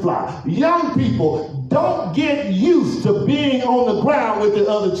I can fly. Young people, don't get used to being on the ground with the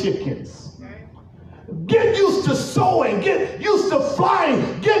other chickens. Get used to soaring. Get used to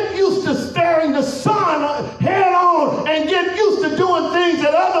flying. Get used to staring the sun head on and get used to doing things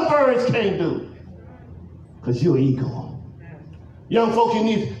that other birds can't do. Because you're an eagle. Young folk, you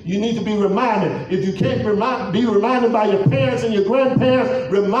need to be reminded. If you can't be reminded by your parents and your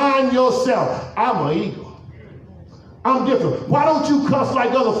grandparents, remind yourself, I'm an eagle. I'm different. Why don't you cuss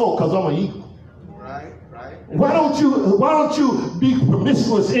like other folk? Because I'm an eagle. Why don't you be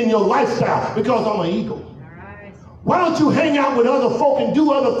promiscuous in your lifestyle? Because I'm an eagle. Why don't you hang out with other folk and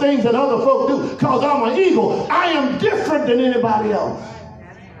do other things that other folk do? Because I'm an eagle. I am different than anybody else.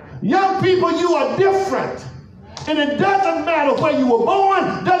 Young people, you are different. And it doesn't matter where you were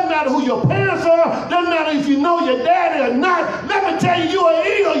born, doesn't matter who your parents are, doesn't matter if you know your daddy or not. Let me tell you, you're an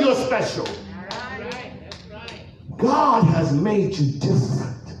eagle, you're special. God has made you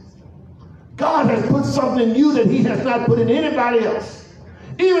different. God has put something in you that he has not put in anybody else.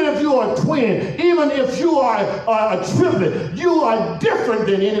 Even if you are a twin, even if you are a triplet, you are different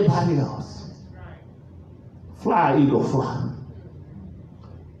than anybody else. Fly, eagle, fly.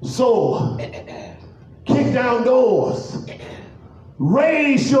 Soar. Kick down doors.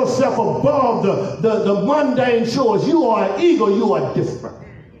 Raise yourself above the mundane shores. You are an eagle, you are different.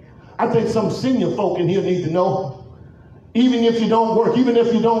 I think some senior folk in here need to know, even if you don't work, even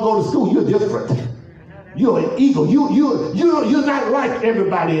if you don't go to school, you're different. You're an eagle. You're not like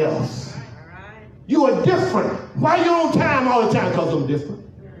everybody else. You are different. Why you on time all the time? Because I'm different.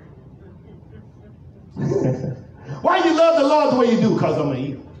 Why you love the Lord the way you do? Because I'm an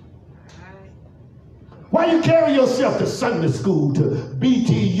eagle. Why you carry yourself to Sunday school, to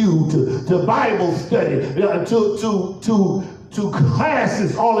BTU, to Bible study, to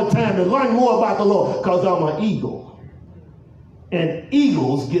classes all the time to learn more about the Lord? Because I'm an eagle. And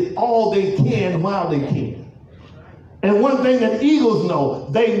eagles get all they can while they can. And one thing that eagles know,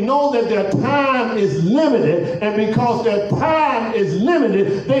 they know that their time is limited, and because their time is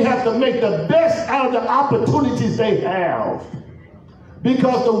limited, they have to make the best out of the opportunities they have.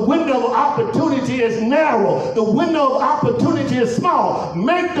 Because the window of opportunity is narrow. The window of opportunity is small.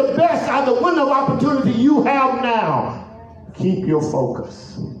 Make the best out of the window of opportunity you have now. Keep your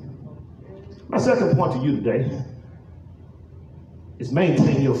focus. My second point to you today is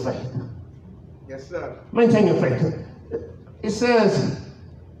maintain your faith. Yes, sir. Maintain your faith. It says,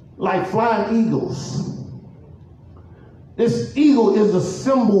 like flying eagles. This eagle is a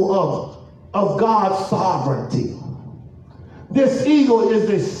symbol of God's sovereignty. This eagle is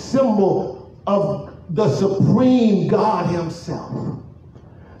a symbol of the supreme God himself.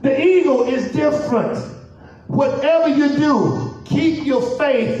 The eagle is different. Whatever you do, keep your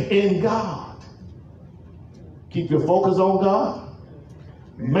faith in God. Keep your focus on God.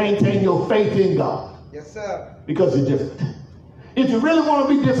 Maintain your faith in God. Yes, sir. Because you're different. If you really want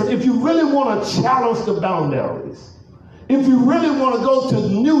to be different, if you really want to challenge the boundaries, if you really want to go to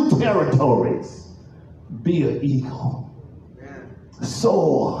new territories, be an eagle.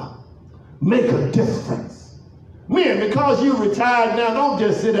 Soar. Make a difference. Men, because you retired now, don't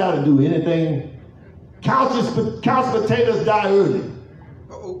just sit out and do anything. Couch potatoes die early.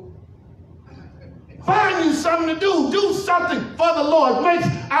 Find you something to do. Do something for the Lord.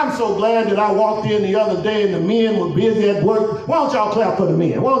 I'm so glad that I walked in the other day and the men were busy at work. Why don't y'all clap for the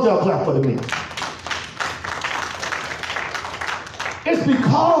men? Why don't y'all clap for the men? It's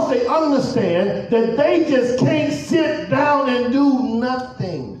because they understand that they just can't sit down and do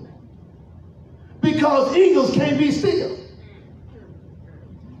nothing. Because eagles can't be still.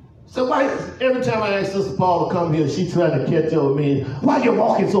 So every time I ask Sister Paul to come here, she trying to catch up with me. Why you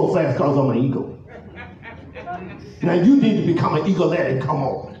walking so fast? Because I'm an eagle. Now you need to become an eaglet and come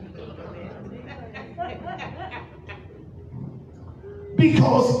on.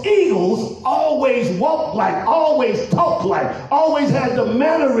 Because eagles always walk like, always talk like, always have the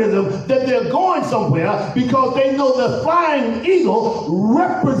mannerism that they're going somewhere, because they know the flying eagle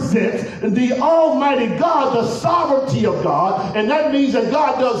represents the Almighty God, the sovereignty of God. And that means that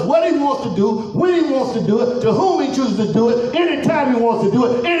God does what he wants to do, when he wants to do it, to whom he chooses to do it, anytime he wants to do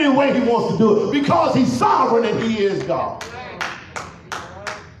it, any way he wants to do it, because he's sovereign and he is God.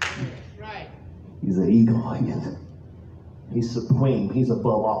 He's an eagle. He's supreme. He's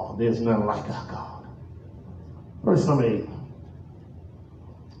above all. There's none like our God. Verse number 8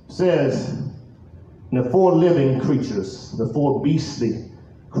 says, the four living creatures, the four beastly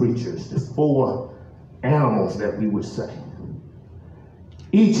creatures, the four animals that we would say,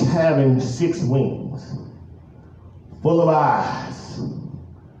 each having 6 wings, full of eyes,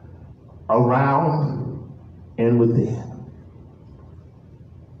 around and within.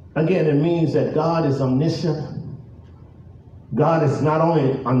 Again, it means that God is omniscient. God is not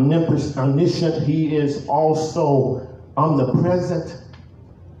only omniscient, he is also omnipresent.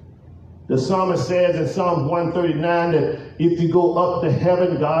 The psalmist says in Psalm 139 that if you go up to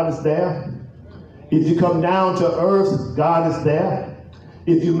heaven, God is there. If you come down to earth, God is there.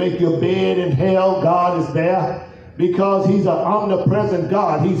 If you make your bed in hell, God is there. Because he's an omnipresent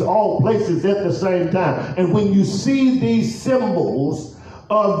God. He's all places at the same time. And when you see these symbols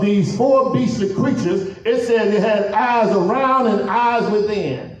of these 4 beastly creatures, it says it had eyes around and eyes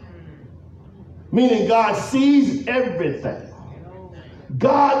within. Meaning God sees everything.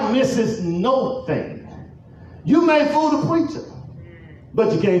 God misses no thing. You may fool the preacher,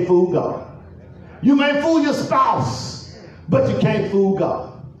 but you can't fool God. You may fool your spouse, but you can't fool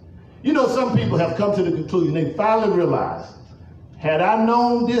God. You know, some people have come to the conclusion, they finally realize, had I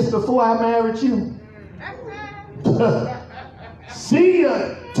known this before I married you, see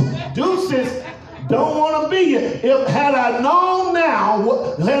ya, deuces, don't want to be you. If had I known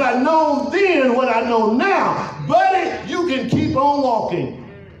now, had I known then what I know now, buddy, you can keep on walking.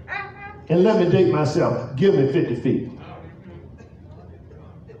 And let me date myself. Give me 50 feet.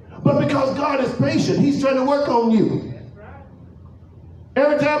 But because God is patient, he's trying to work on you.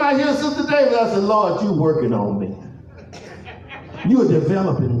 Every time I hear Sister David, I say, Lord, you're working on me. You're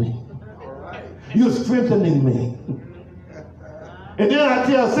developing me. You're strengthening me. And then I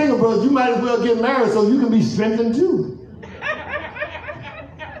tell single brothers, you might as well get married so you can be strengthened too.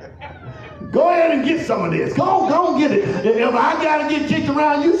 Go ahead and get some of this. Go get it. If I got to get kicked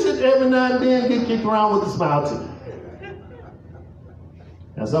around, you should every now and then get kicked around with a smile too.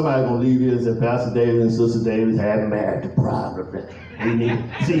 Now somebody's going to leave here and say, Pastor David and Sister David have marriage problem. He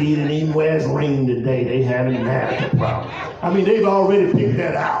didn't even wear his ring today. They haven't marriage problem. I mean, they've already picked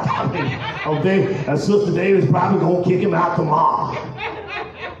that out. I mean, okay, and Sister David's probably going to kick him out tomorrow.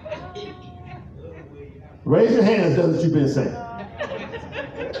 Raise your hands, that's what you've been saying.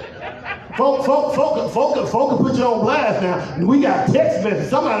 Folk put you on blast now. We got text messages.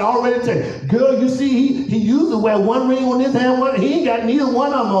 Somebody already said, girl, you see, he used to wear one ring on this hand, one. He ain't got neither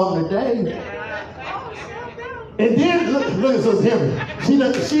one of them on today. And then, look at Sister Henry.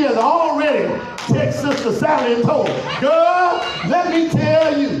 She has already texted Sister Sally and told her, girl, let me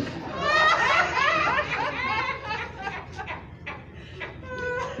tell you.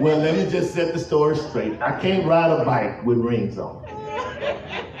 Well, let me just set the story straight. I can't ride a bike with rings on.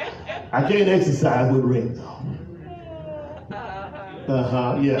 I can't exercise with rings on.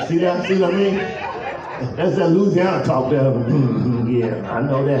 Yeah, see that? See what I mean? That's that Louisiana talk there. Yeah, I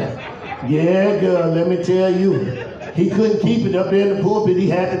know that. Yeah, girl, let me tell you. He couldn't keep it up there in the pulpit. He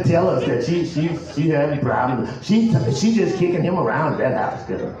had to tell us that she having problems. She just kicking him around that house,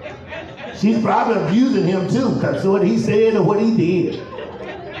 girl. She's probably abusing him too, because of what he said or what he did.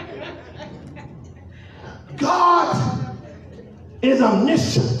 God is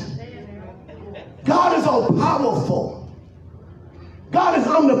omniscient. God is all powerful. God is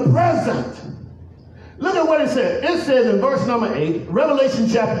omnipresent. Look at what it says. It says in verse number 8, Revelation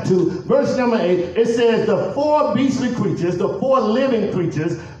chapter 2, verse number 8, it says the four beastly creatures, the four living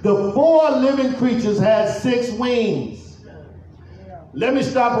creatures had 6 wings. Let me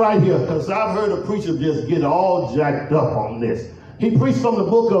stop right here, because I've heard a preacher just get all jacked up on this. He preached from the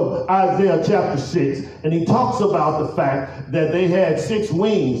book of Isaiah chapter 6, and he talks about the fact that they had 6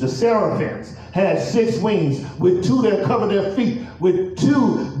 wings. The seraphims had 6 wings. With 2 that covered their feet. With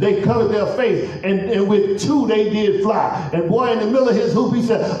 2 they covered their face. And with 2 they did fly. And boy, in the middle of his hoop, he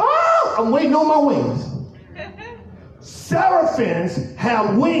said, oh, I'm waiting on my wings. Seraphims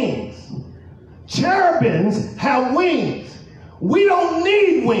have wings. Cherubims have wings. We don't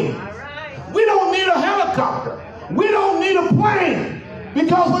need wings. We don't need a helicopter. We don't need a plane,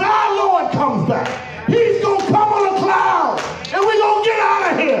 because when our Lord comes back, he's going to come on a cloud, and we're going to get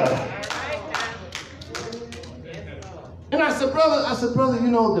out of here. And I said, brother,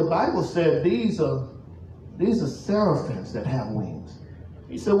 you know, the Bible said these are seraphims that have wings.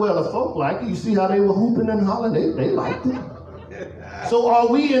 He said, well, the folk like it. You see how they were hooping and hollering? They liked it. So are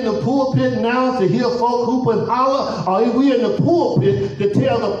we in the pulpit now to hear folk hoop and holler? Or are we in the pulpit to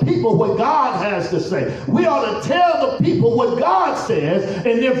tell the people what God has to say? We ought to tell the people what God says.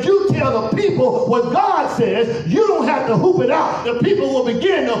 And if you tell the people what God says, you don't have to hoop it out. The people will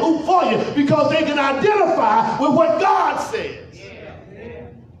begin to hoop for you because they can identify with what God says. Yeah.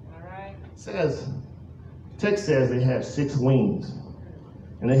 All right. Text says they had 6 wings.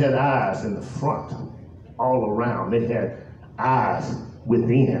 And they had eyes in the front, all around. They had eyes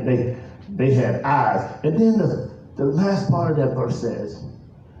within. They had eyes. And then the last part of that verse says,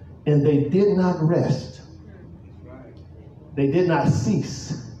 and they did not rest. They did not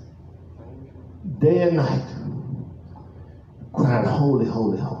cease day and night, crying, holy,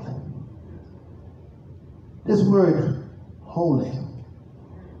 holy, holy. This word holy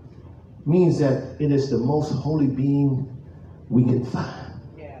means that it is the most holy being we can find.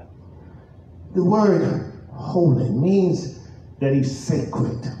 Yeah. The word holy means that he's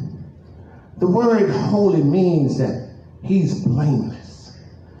sacred. The word holy means that he's blameless.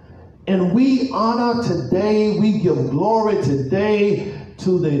 And we honor today, we give glory today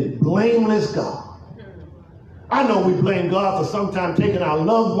to the blameless God. I know we blame God for sometimes taking our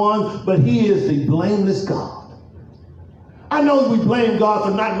loved ones, but he is the blameless God. I know we blame God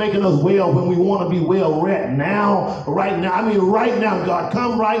for not making us well when we want to be well right now. Right now, God,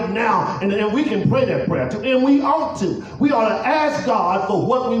 come right now. And we can pray that prayer too. And we ought to. We ought to ask God for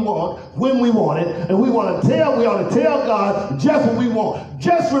what we want, when we want it. And we ought to tell God just what we want.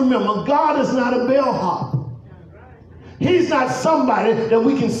 Just remember, God is not a bellhop. He's not somebody that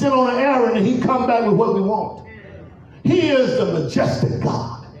we can sit on an errand and he come back with what we want. He is the majestic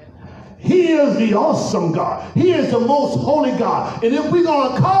God. He is the awesome God. He is the most holy God. And if we're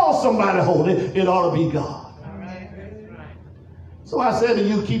going to call somebody holy, it ought to be God. So I say to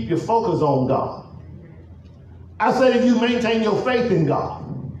you, keep your focus on God. I say to you, maintain your faith in God.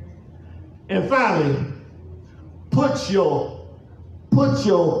 And finally, put your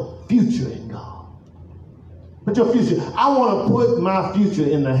future in God. Put your future. I want to put my future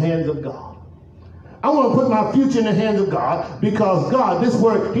in the hands of God. I want to put my future in the hands of God, because God, this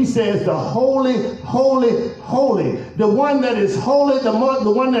word, he says the holy, holy, holy. The one that is holy, the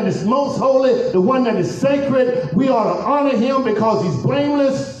one that is most holy, the one that is sacred. We ought to honor him because he's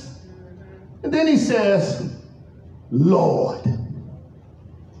blameless. And then he says, Lord.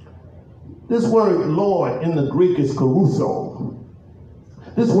 This word Lord in the Greek is karuso.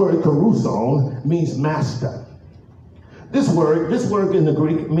 This word karuso means master. This word in the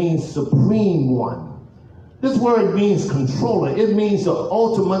Greek means supreme one. This word means controller. It means the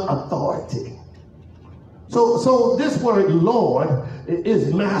ultimate authority. So this word Lord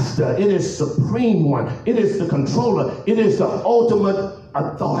is master. It is supreme one. It is the controller. It is the ultimate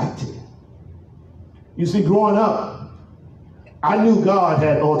authority. You see, growing up, I knew God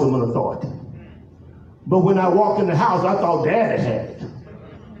had ultimate authority. But when I walked in the house, I thought Daddy had it.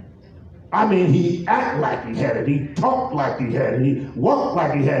 I mean, he acted like he had it. He talked like he had it. He walked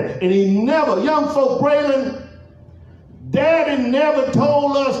like he had it. And he never, young folk, Braylon, Daddy never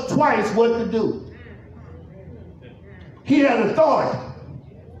told us twice what to do. He had authority.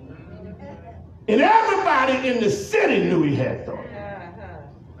 And everybody in the city knew he had authority.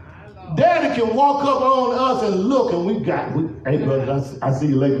 Daddy can walk up on us and look, and hey, brother, I see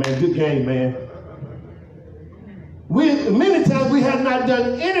you later, man. Good game, man. Many times we had not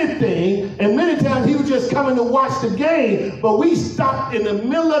done anything, and many times he was just coming to watch the game, but we stopped in the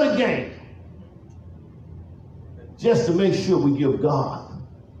middle of the game just to make sure we give God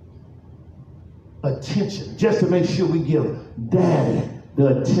attention, just to make sure we give Daddy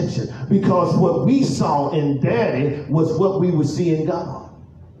the attention, because what we saw in Daddy was what we would see in God.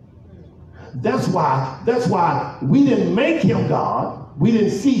 That's why we didn't make him God. We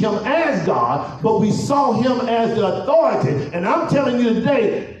didn't see him as God, but we saw him as the authority. And I'm telling you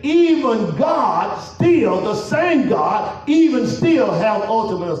today, even God, still the same God, even still have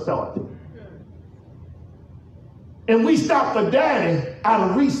ultimate authority. And we stop for Daddy out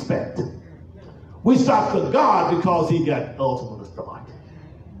of respect. We stop for God because he got ultimate authority.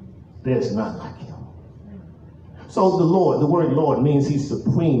 There's none like him. So the Lord, the word Lord means he's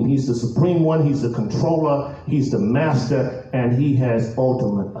supreme. He's the supreme one. He's the controller. He's the master, and he has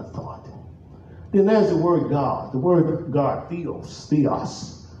ultimate authority. Then there's the word God. The word God, theos.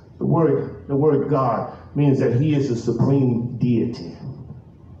 The word God means that he is the supreme deity.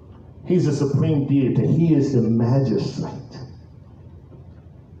 He's the supreme deity. He is the magistrate.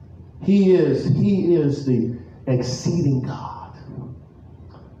 He is the exceeding God.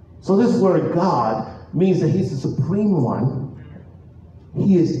 So this word God means that he's the supreme one.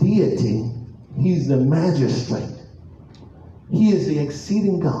 He is deity. He's the magistrate. He is the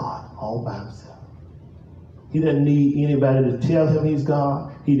exceeding God all by himself. He doesn't need anybody to tell him he's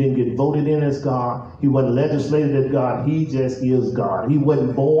God. He didn't get voted in as God. He wasn't legislated as God. He just is God. He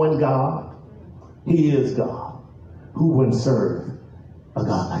wasn't born God. He is God. Who wouldn't serve a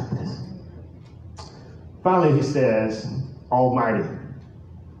God like this? Finally, he says, Almighty.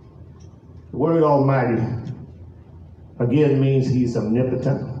 The word Almighty, again, means he's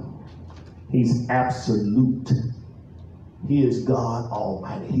omnipotent. He's absolute. He is God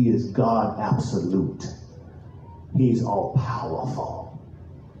Almighty. He is God absolute. He's all powerful.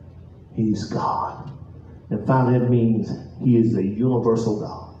 He's God. And finally, it means he is the universal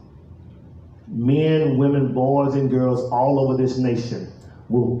God. Men, women, boys, and girls all over this nation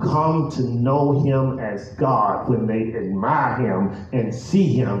will come to know him as God when they admire him and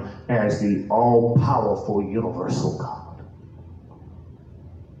see him as the all-powerful universal God.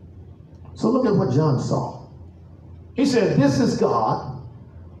 So look at what John saw. He said, this is God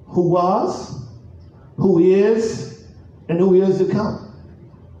who was, who is, and who is to come.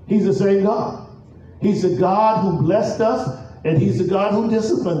 He's the same God. He's the God who blessed us, and he's the God who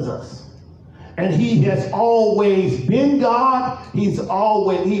disciplines us. And he has always been God. He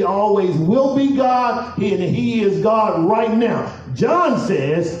always will be God. And he is God right now. John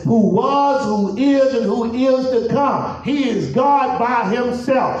says, who was, who is, and who is to come. He is God by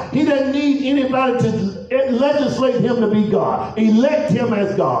himself. He doesn't need anybody to legislate him to be God. Elect him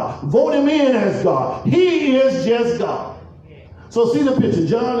as God. Vote him in as God. He is just God. So see the picture.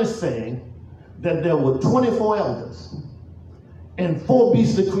 John is saying that there were 24 elders and 4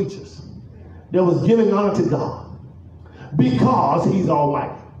 beastly creatures that was giving honor to God because he's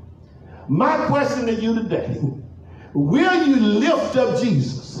almighty. My question to you today, will you lift up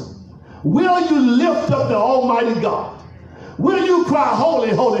Jesus? Will you lift up the almighty God? Will you cry, holy,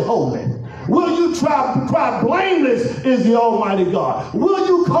 holy, holy? Will you cry blameless is the almighty God? Will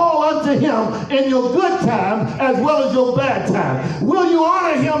you call unto him in your good time as well as your bad time? Will you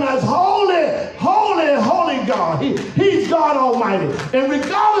honor him as holy, holy, holy God? He's God Almighty. And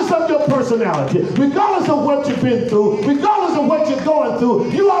regardless of your personality, regardless of what you've been through, regardless of what you're going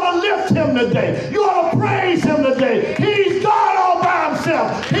through, you ought to lift him today. You ought to praise him today. He's God all by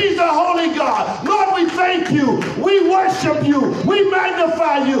himself. He's the holy God. Lord, we thank you. We worship you. We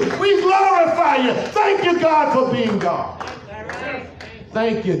magnify you. We glorify you. Thank you, God, for being God.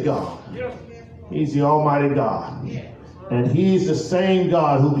 Thank you, God. He's the almighty God. And he's the same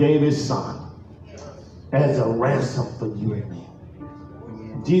God who gave his son as a ransom for you and me.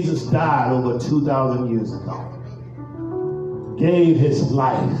 Jesus died over 2,000 years ago. Gave his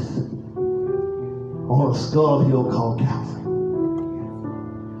life on a skull hill called Calvary.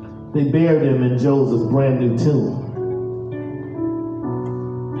 They buried him in Joseph's brand new tomb.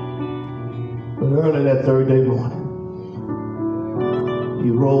 But early that third day morning, he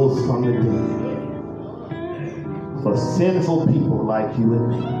rose from the dead for sinful people like you and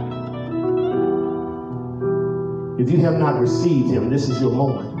me. If you have not received him, this is your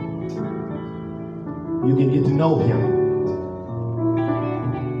moment. You can get to know him.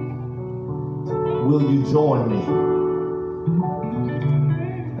 Will you join me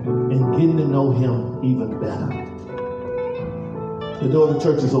in getting to know him even better? The door of the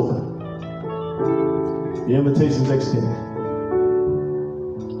church is open. The invitation is extended.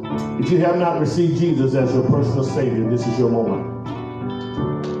 If you have not received Jesus as your personal Savior, this is your moment.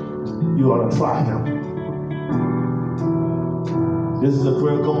 You ought to try him. This is a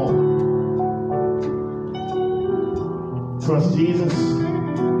critical moment. Trust Jesus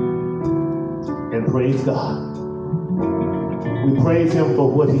and praise God. We praise him for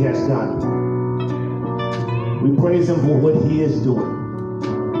what he has done. We praise him for what he is doing.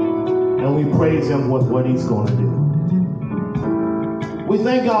 And we praise him for what he's going to do. We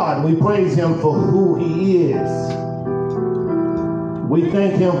thank God. We praise him for who he is. We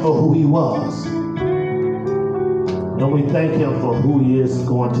thank him for who he was. And we thank him for who he is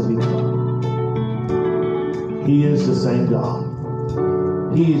going to become. He is the same God.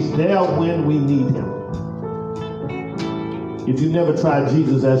 He is there when we need him. If you've never tried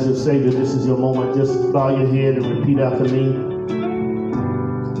Jesus as your Savior, this is your moment. Just bow your head and repeat after me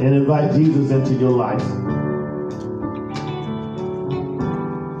and invite Jesus into your life.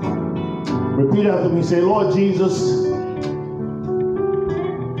 Repeat after me. Say, Lord Jesus,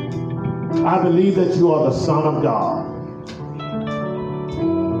 I believe that you are the Son of God.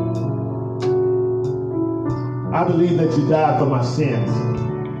 I believe that you died for my sins.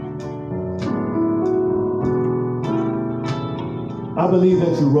 I believe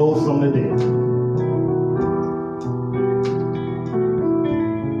that you rose from the dead.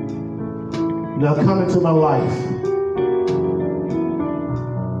 Now come into my life.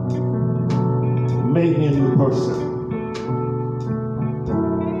 Make me a new person.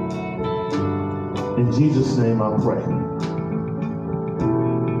 In Jesus' name I pray.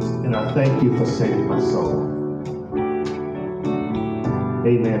 And I thank you for saving my soul.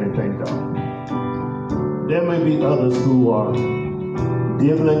 Amen and thank God. There may be others who are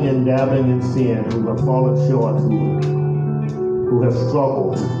dibbling and dabbling in sin, who have fallen short, who have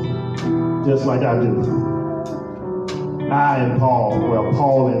struggled, just like I do. I and Paul, well,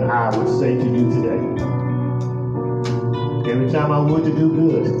 Paul and I would say to you today, every time I would to do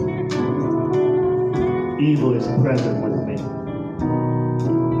good, evil is present with me.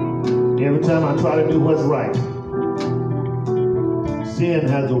 Every time I try to do what's right, sin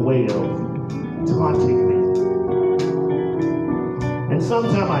has a way of taunting me. And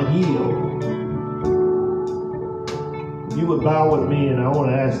sometimes I yield. You would bow with me, and I want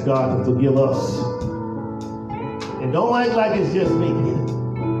to ask God to forgive us. And don't act like it's just me.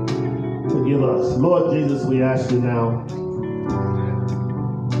 Forgive us. Lord Jesus, we ask you now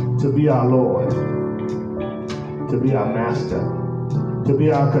to be our Lord, to be our master, to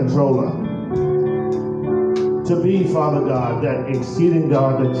be our controller, to be, Father God, that exceeding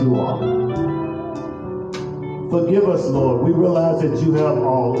God that you are. Forgive us, Lord. We realize that you have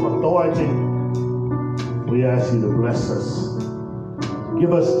all authority. We ask you to bless us.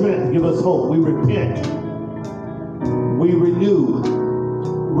 Give us strength. Give us hope. We repent. We renew.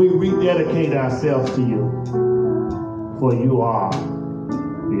 We rededicate ourselves to you. For you are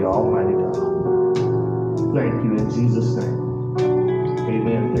the Almighty God. Thank you in Jesus' name.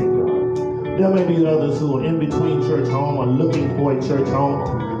 Amen. Thank God. There may be others who are in between church home or looking for a church home.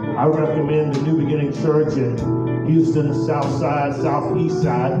 I recommend the New Beginning Church in Houston, South Side, Southeast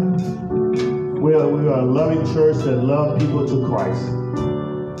Side, where we are a loving church that love people to Christ.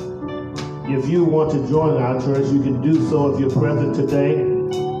 If you want to join our church, you can do so if you're present today,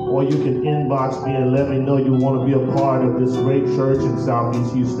 or you can inbox me and let me know you want to be a part of this great church in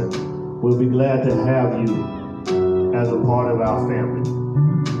Southeast Houston. We'll be glad to have you as a part of our family,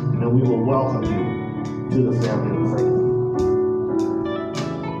 and we will welcome you to the family of faith.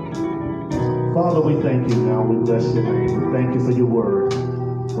 Father, we thank you now. We bless your name. We thank you for your word.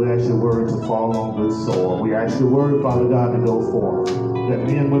 We ask your word to fall on good soil. We ask your word, Father God, to go forth, that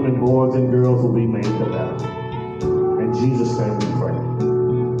men, women, boys, and girls will be made the better. In Jesus' name we pray.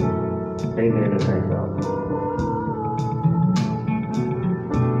 Amen and thank God.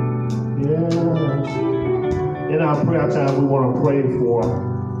 Yes. In our prayer time, we want to pray for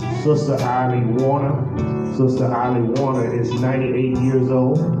Sister Eileen Warner. Sister Eileen Warner is 98 years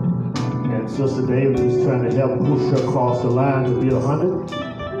old. And Sister Davis is trying to help push her across the line to be 100.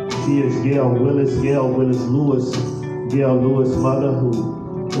 She is Gail Willis Lewis, Gail Lewis' mother who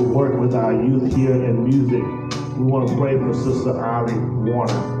worked with our youth here in music. We want to pray for Sister Eileen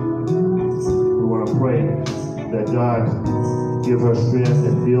Warner. We want to pray that God give her strength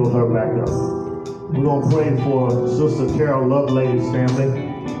and build her back up. We're going to pray for Sister Carol Lovelady's family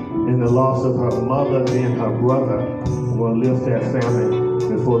in the loss of her mother and her brother. We're going to lift that family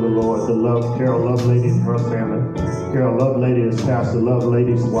before the Lord. Carol Lovelady and her family. Carol Lovelady is Pastor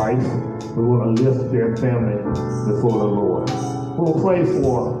Lovelady's wife. We want to lift their family before the Lord. We'll pray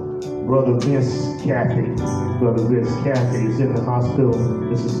for Brother Vince Cathy. Brother Vince Cathy is in the hospital.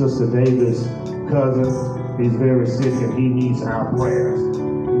 This is Sister Davis' cousin. He's very sick and he needs our prayers.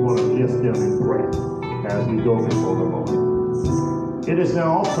 We want to lift them in prayer as we go before the Lord. It is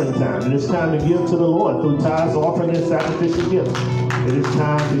now offering time. It is time to give to the Lord through tithes, offering, and sacrificial gifts. It is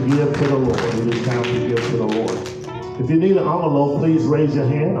time to give to the Lord. It is time to give to the Lord. If you need an envelope, please raise your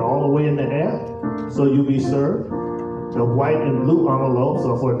hand all the way in the air so you'll be served. The white and blue envelopes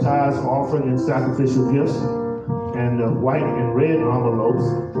are for tithes, offering, and sacrificial gifts. And the white and red envelopes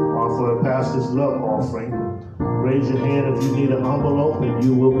are for a pastor's love offering. Raise your hand if you need an envelope and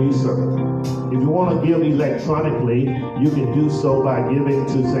you will be served. If you want to give electronically, you can do so by giving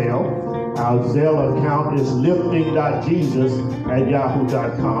to Zelle. Our Zelle account is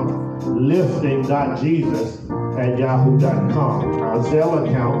lifting.jesus@yahoo.com. Lifting.jesus@yahoo.com. Our Zelle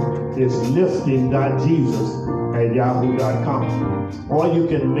account is lifting.jesus@yahoo.com. Or you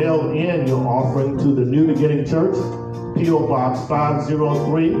can mail in your offering to the New Beginning Church, P.O. Box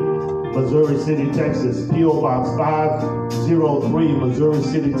 503, Missouri City, Texas. P.O. Box 503, Missouri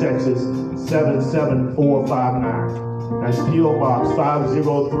City, Texas, 77459. That's P.O. Box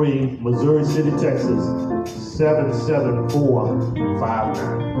 503, Missouri City, Texas,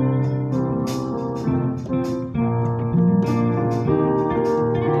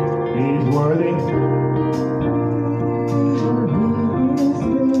 77459. He's worthy.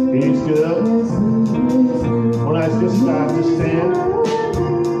 He's good. When I just start to stand,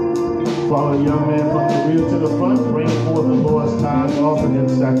 follow a young man from the rear to the front, bring forth the Lord's tithes, offering, and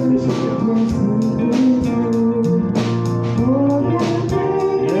sacrificial gifts.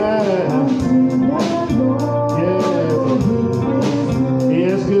 Yeah. He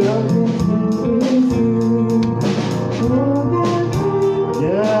is good.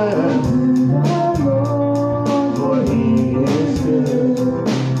 Yeah. Lord, he is good.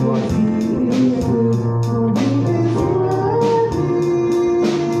 Lord, he is good.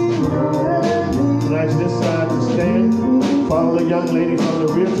 Next, this side to stand. Follow the young lady from the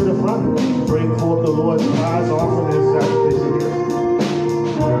rear to the front. Bring forth the Lord's tithes, offering, and sacrificial gifts.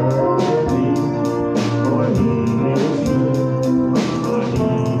 Lord, he is good. Lord, he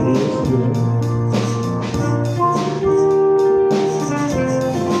is good.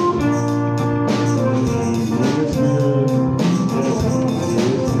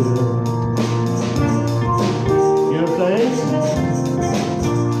 Give thanks.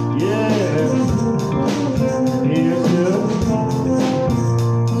 Yeah. He is good.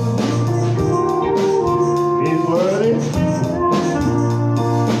 He's worthy.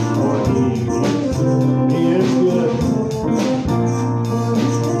 Lord, he is good.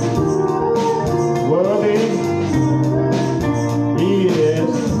 Worthy. He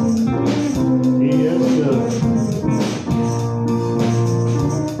is good.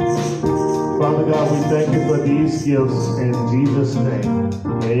 Father God, we thank you for these gifts in Jesus' name.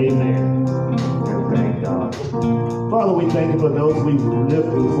 Amen. And thank God. Father, we thank you for those we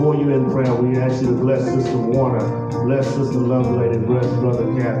lift before you in prayer. We ask you to bless Sister Warner, bless Sister Lovelady, bless Brother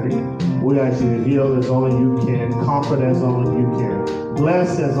Cathy. We ask you to heal as only you can, comfort as only you can,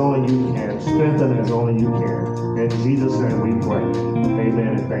 bless as only you can, strengthen as only you can. In Jesus' name we pray.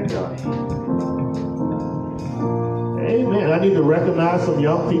 Amen and thank God. Amen. I need to recognize some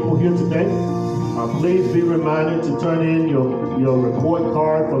young people here today. Please be reminded to turn in your report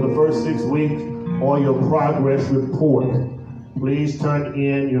card for the first 6 weeks or your progress report. Please turn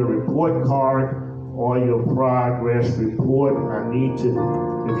in your report card or your progress report. I need to,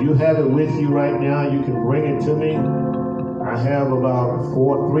 if you have it with you right now, you can bring it to me. I have about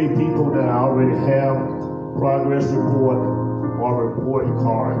 3 people that I already have progress report or report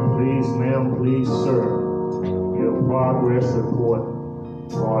card. Please, ma'am, please, sir, your progress report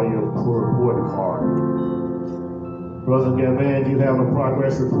or your report card. Brother Gavin, do you have a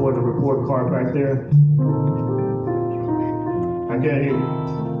progress report and report card back there? I can't hear you.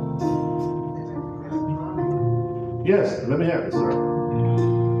 Yes, let me have it, sir.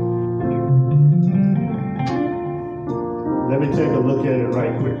 Let me take a look at it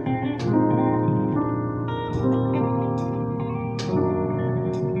right quick.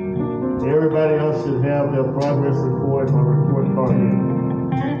 Everybody else should have their progress report or report card here.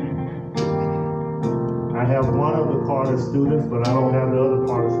 I have one of the Carter students, but I don't have the other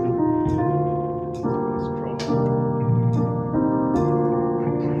Carter students.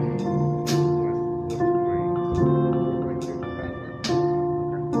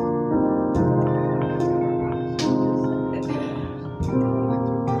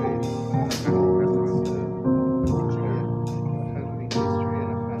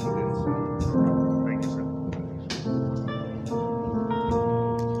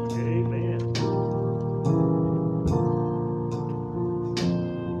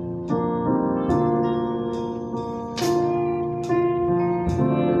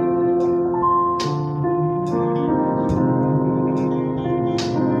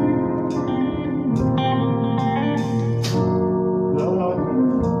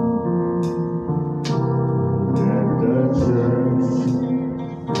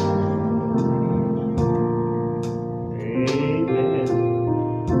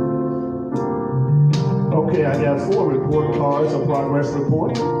 Okay, I got 4 report cards, a progress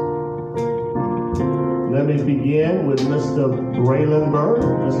report. Let me begin with Mr. Braylon-Bird.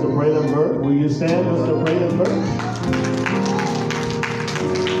 Mr. Braylon-Bird, will you stand, Mr. Braylon-Bird?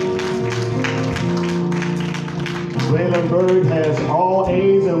 Braylon-Bird has all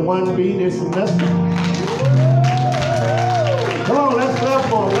A's and 1 B this semester. Come on, let's clap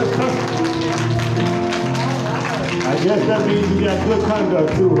for him. Let's clap. I guess that means you got good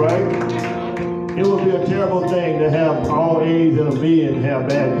conduct too, right? It would be a terrible thing to have all A's and a B and have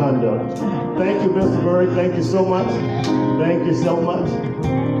bad conduct. Thank you, Mr. Bird. Thank you so much. Thank you so much.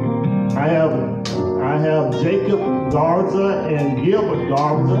 I have Jacob Garza and Gilbert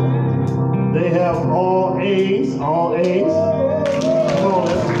Garza. They have all A's, all A's. Come on,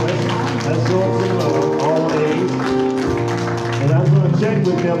 let's show them some love, all A's. And I'm going to check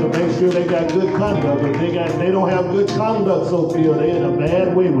with them to make sure they got good conduct. If they don't have good conduct, Sophia, they're in a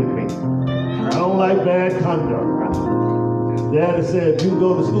bad way with me. I don't like bad conduct. Daddy said, if you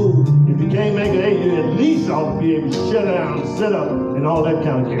go to school, if you can't make an A, you at least ought to be able to shut down, sit up, and all that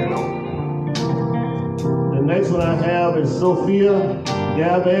kind of carry on. The next one I have is Sophia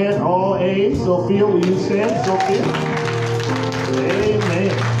Gavin, all A's. Sophia, will you stand, Sophia? Amen.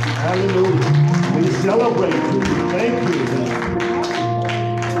 Hallelujah. We celebrate you. Thank you.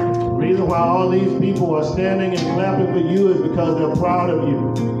 The reason why all these people are standing and clapping for you is because they're proud of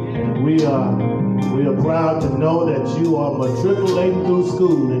you. We are proud to know that you are matriculating through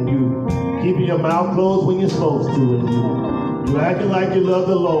school and you keeping your mouth closed when you're supposed to, and you acting like you love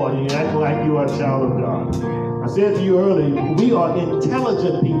the Lord, and you acting like you are a child of God. I said to you earlier, we are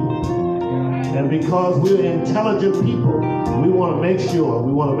intelligent people, and because we're intelligent people, we want to make sure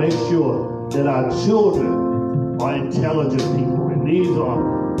that our children are intelligent people, and these are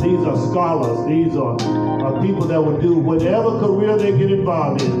scholars. These are people that will do whatever career they get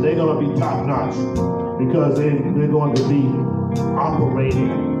involved in. They're going to be top notch because they're going to be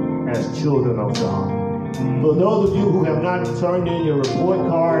operating as children of God. For those of you who have not turned in your report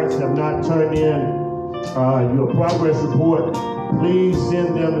cards, have not turned in your progress report, please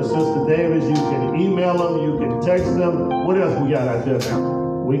send them to Sister Davis. You can email them, you can text them. What else we got out there now?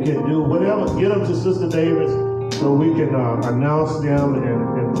 We can do whatever. Get them to Sister Davis so we can announce them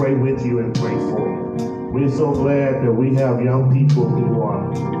and pray with you and pray for you. We're so glad that we have young people who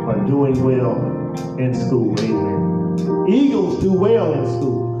are doing well in school. Amen. Eagles do well in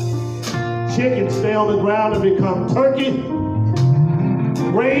school. Chickens stay on the ground and become turkey,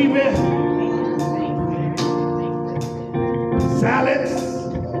 gravy, salads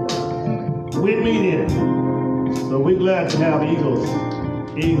with meat in it. So we're glad to have eagles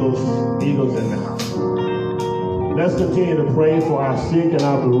in the house. Let's continue to pray for our sick and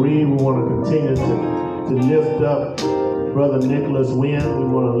our bereaved. We want to continue to lift up Brother Nicholas Wynn. We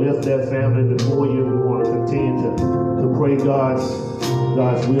want to lift that family before you. We want to continue to pray God's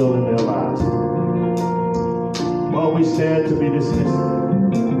will in their lives. While we stand to be dismissed.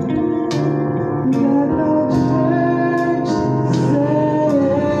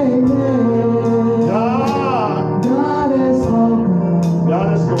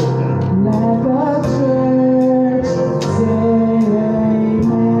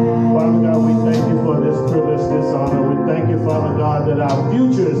 That our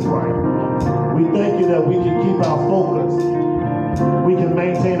future is bright. We thank you that we can keep our focus. We can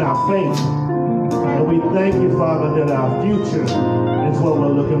maintain our faith. And we thank you, Father, that our future is what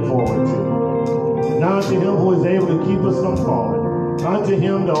we're looking forward to. Now unto him who is able to keep us from falling. Unto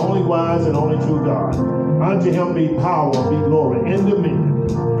him, the only wise and only true God. Unto him be power, be glory, and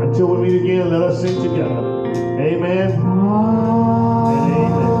dominion. Until we meet again, let us sing together. Amen.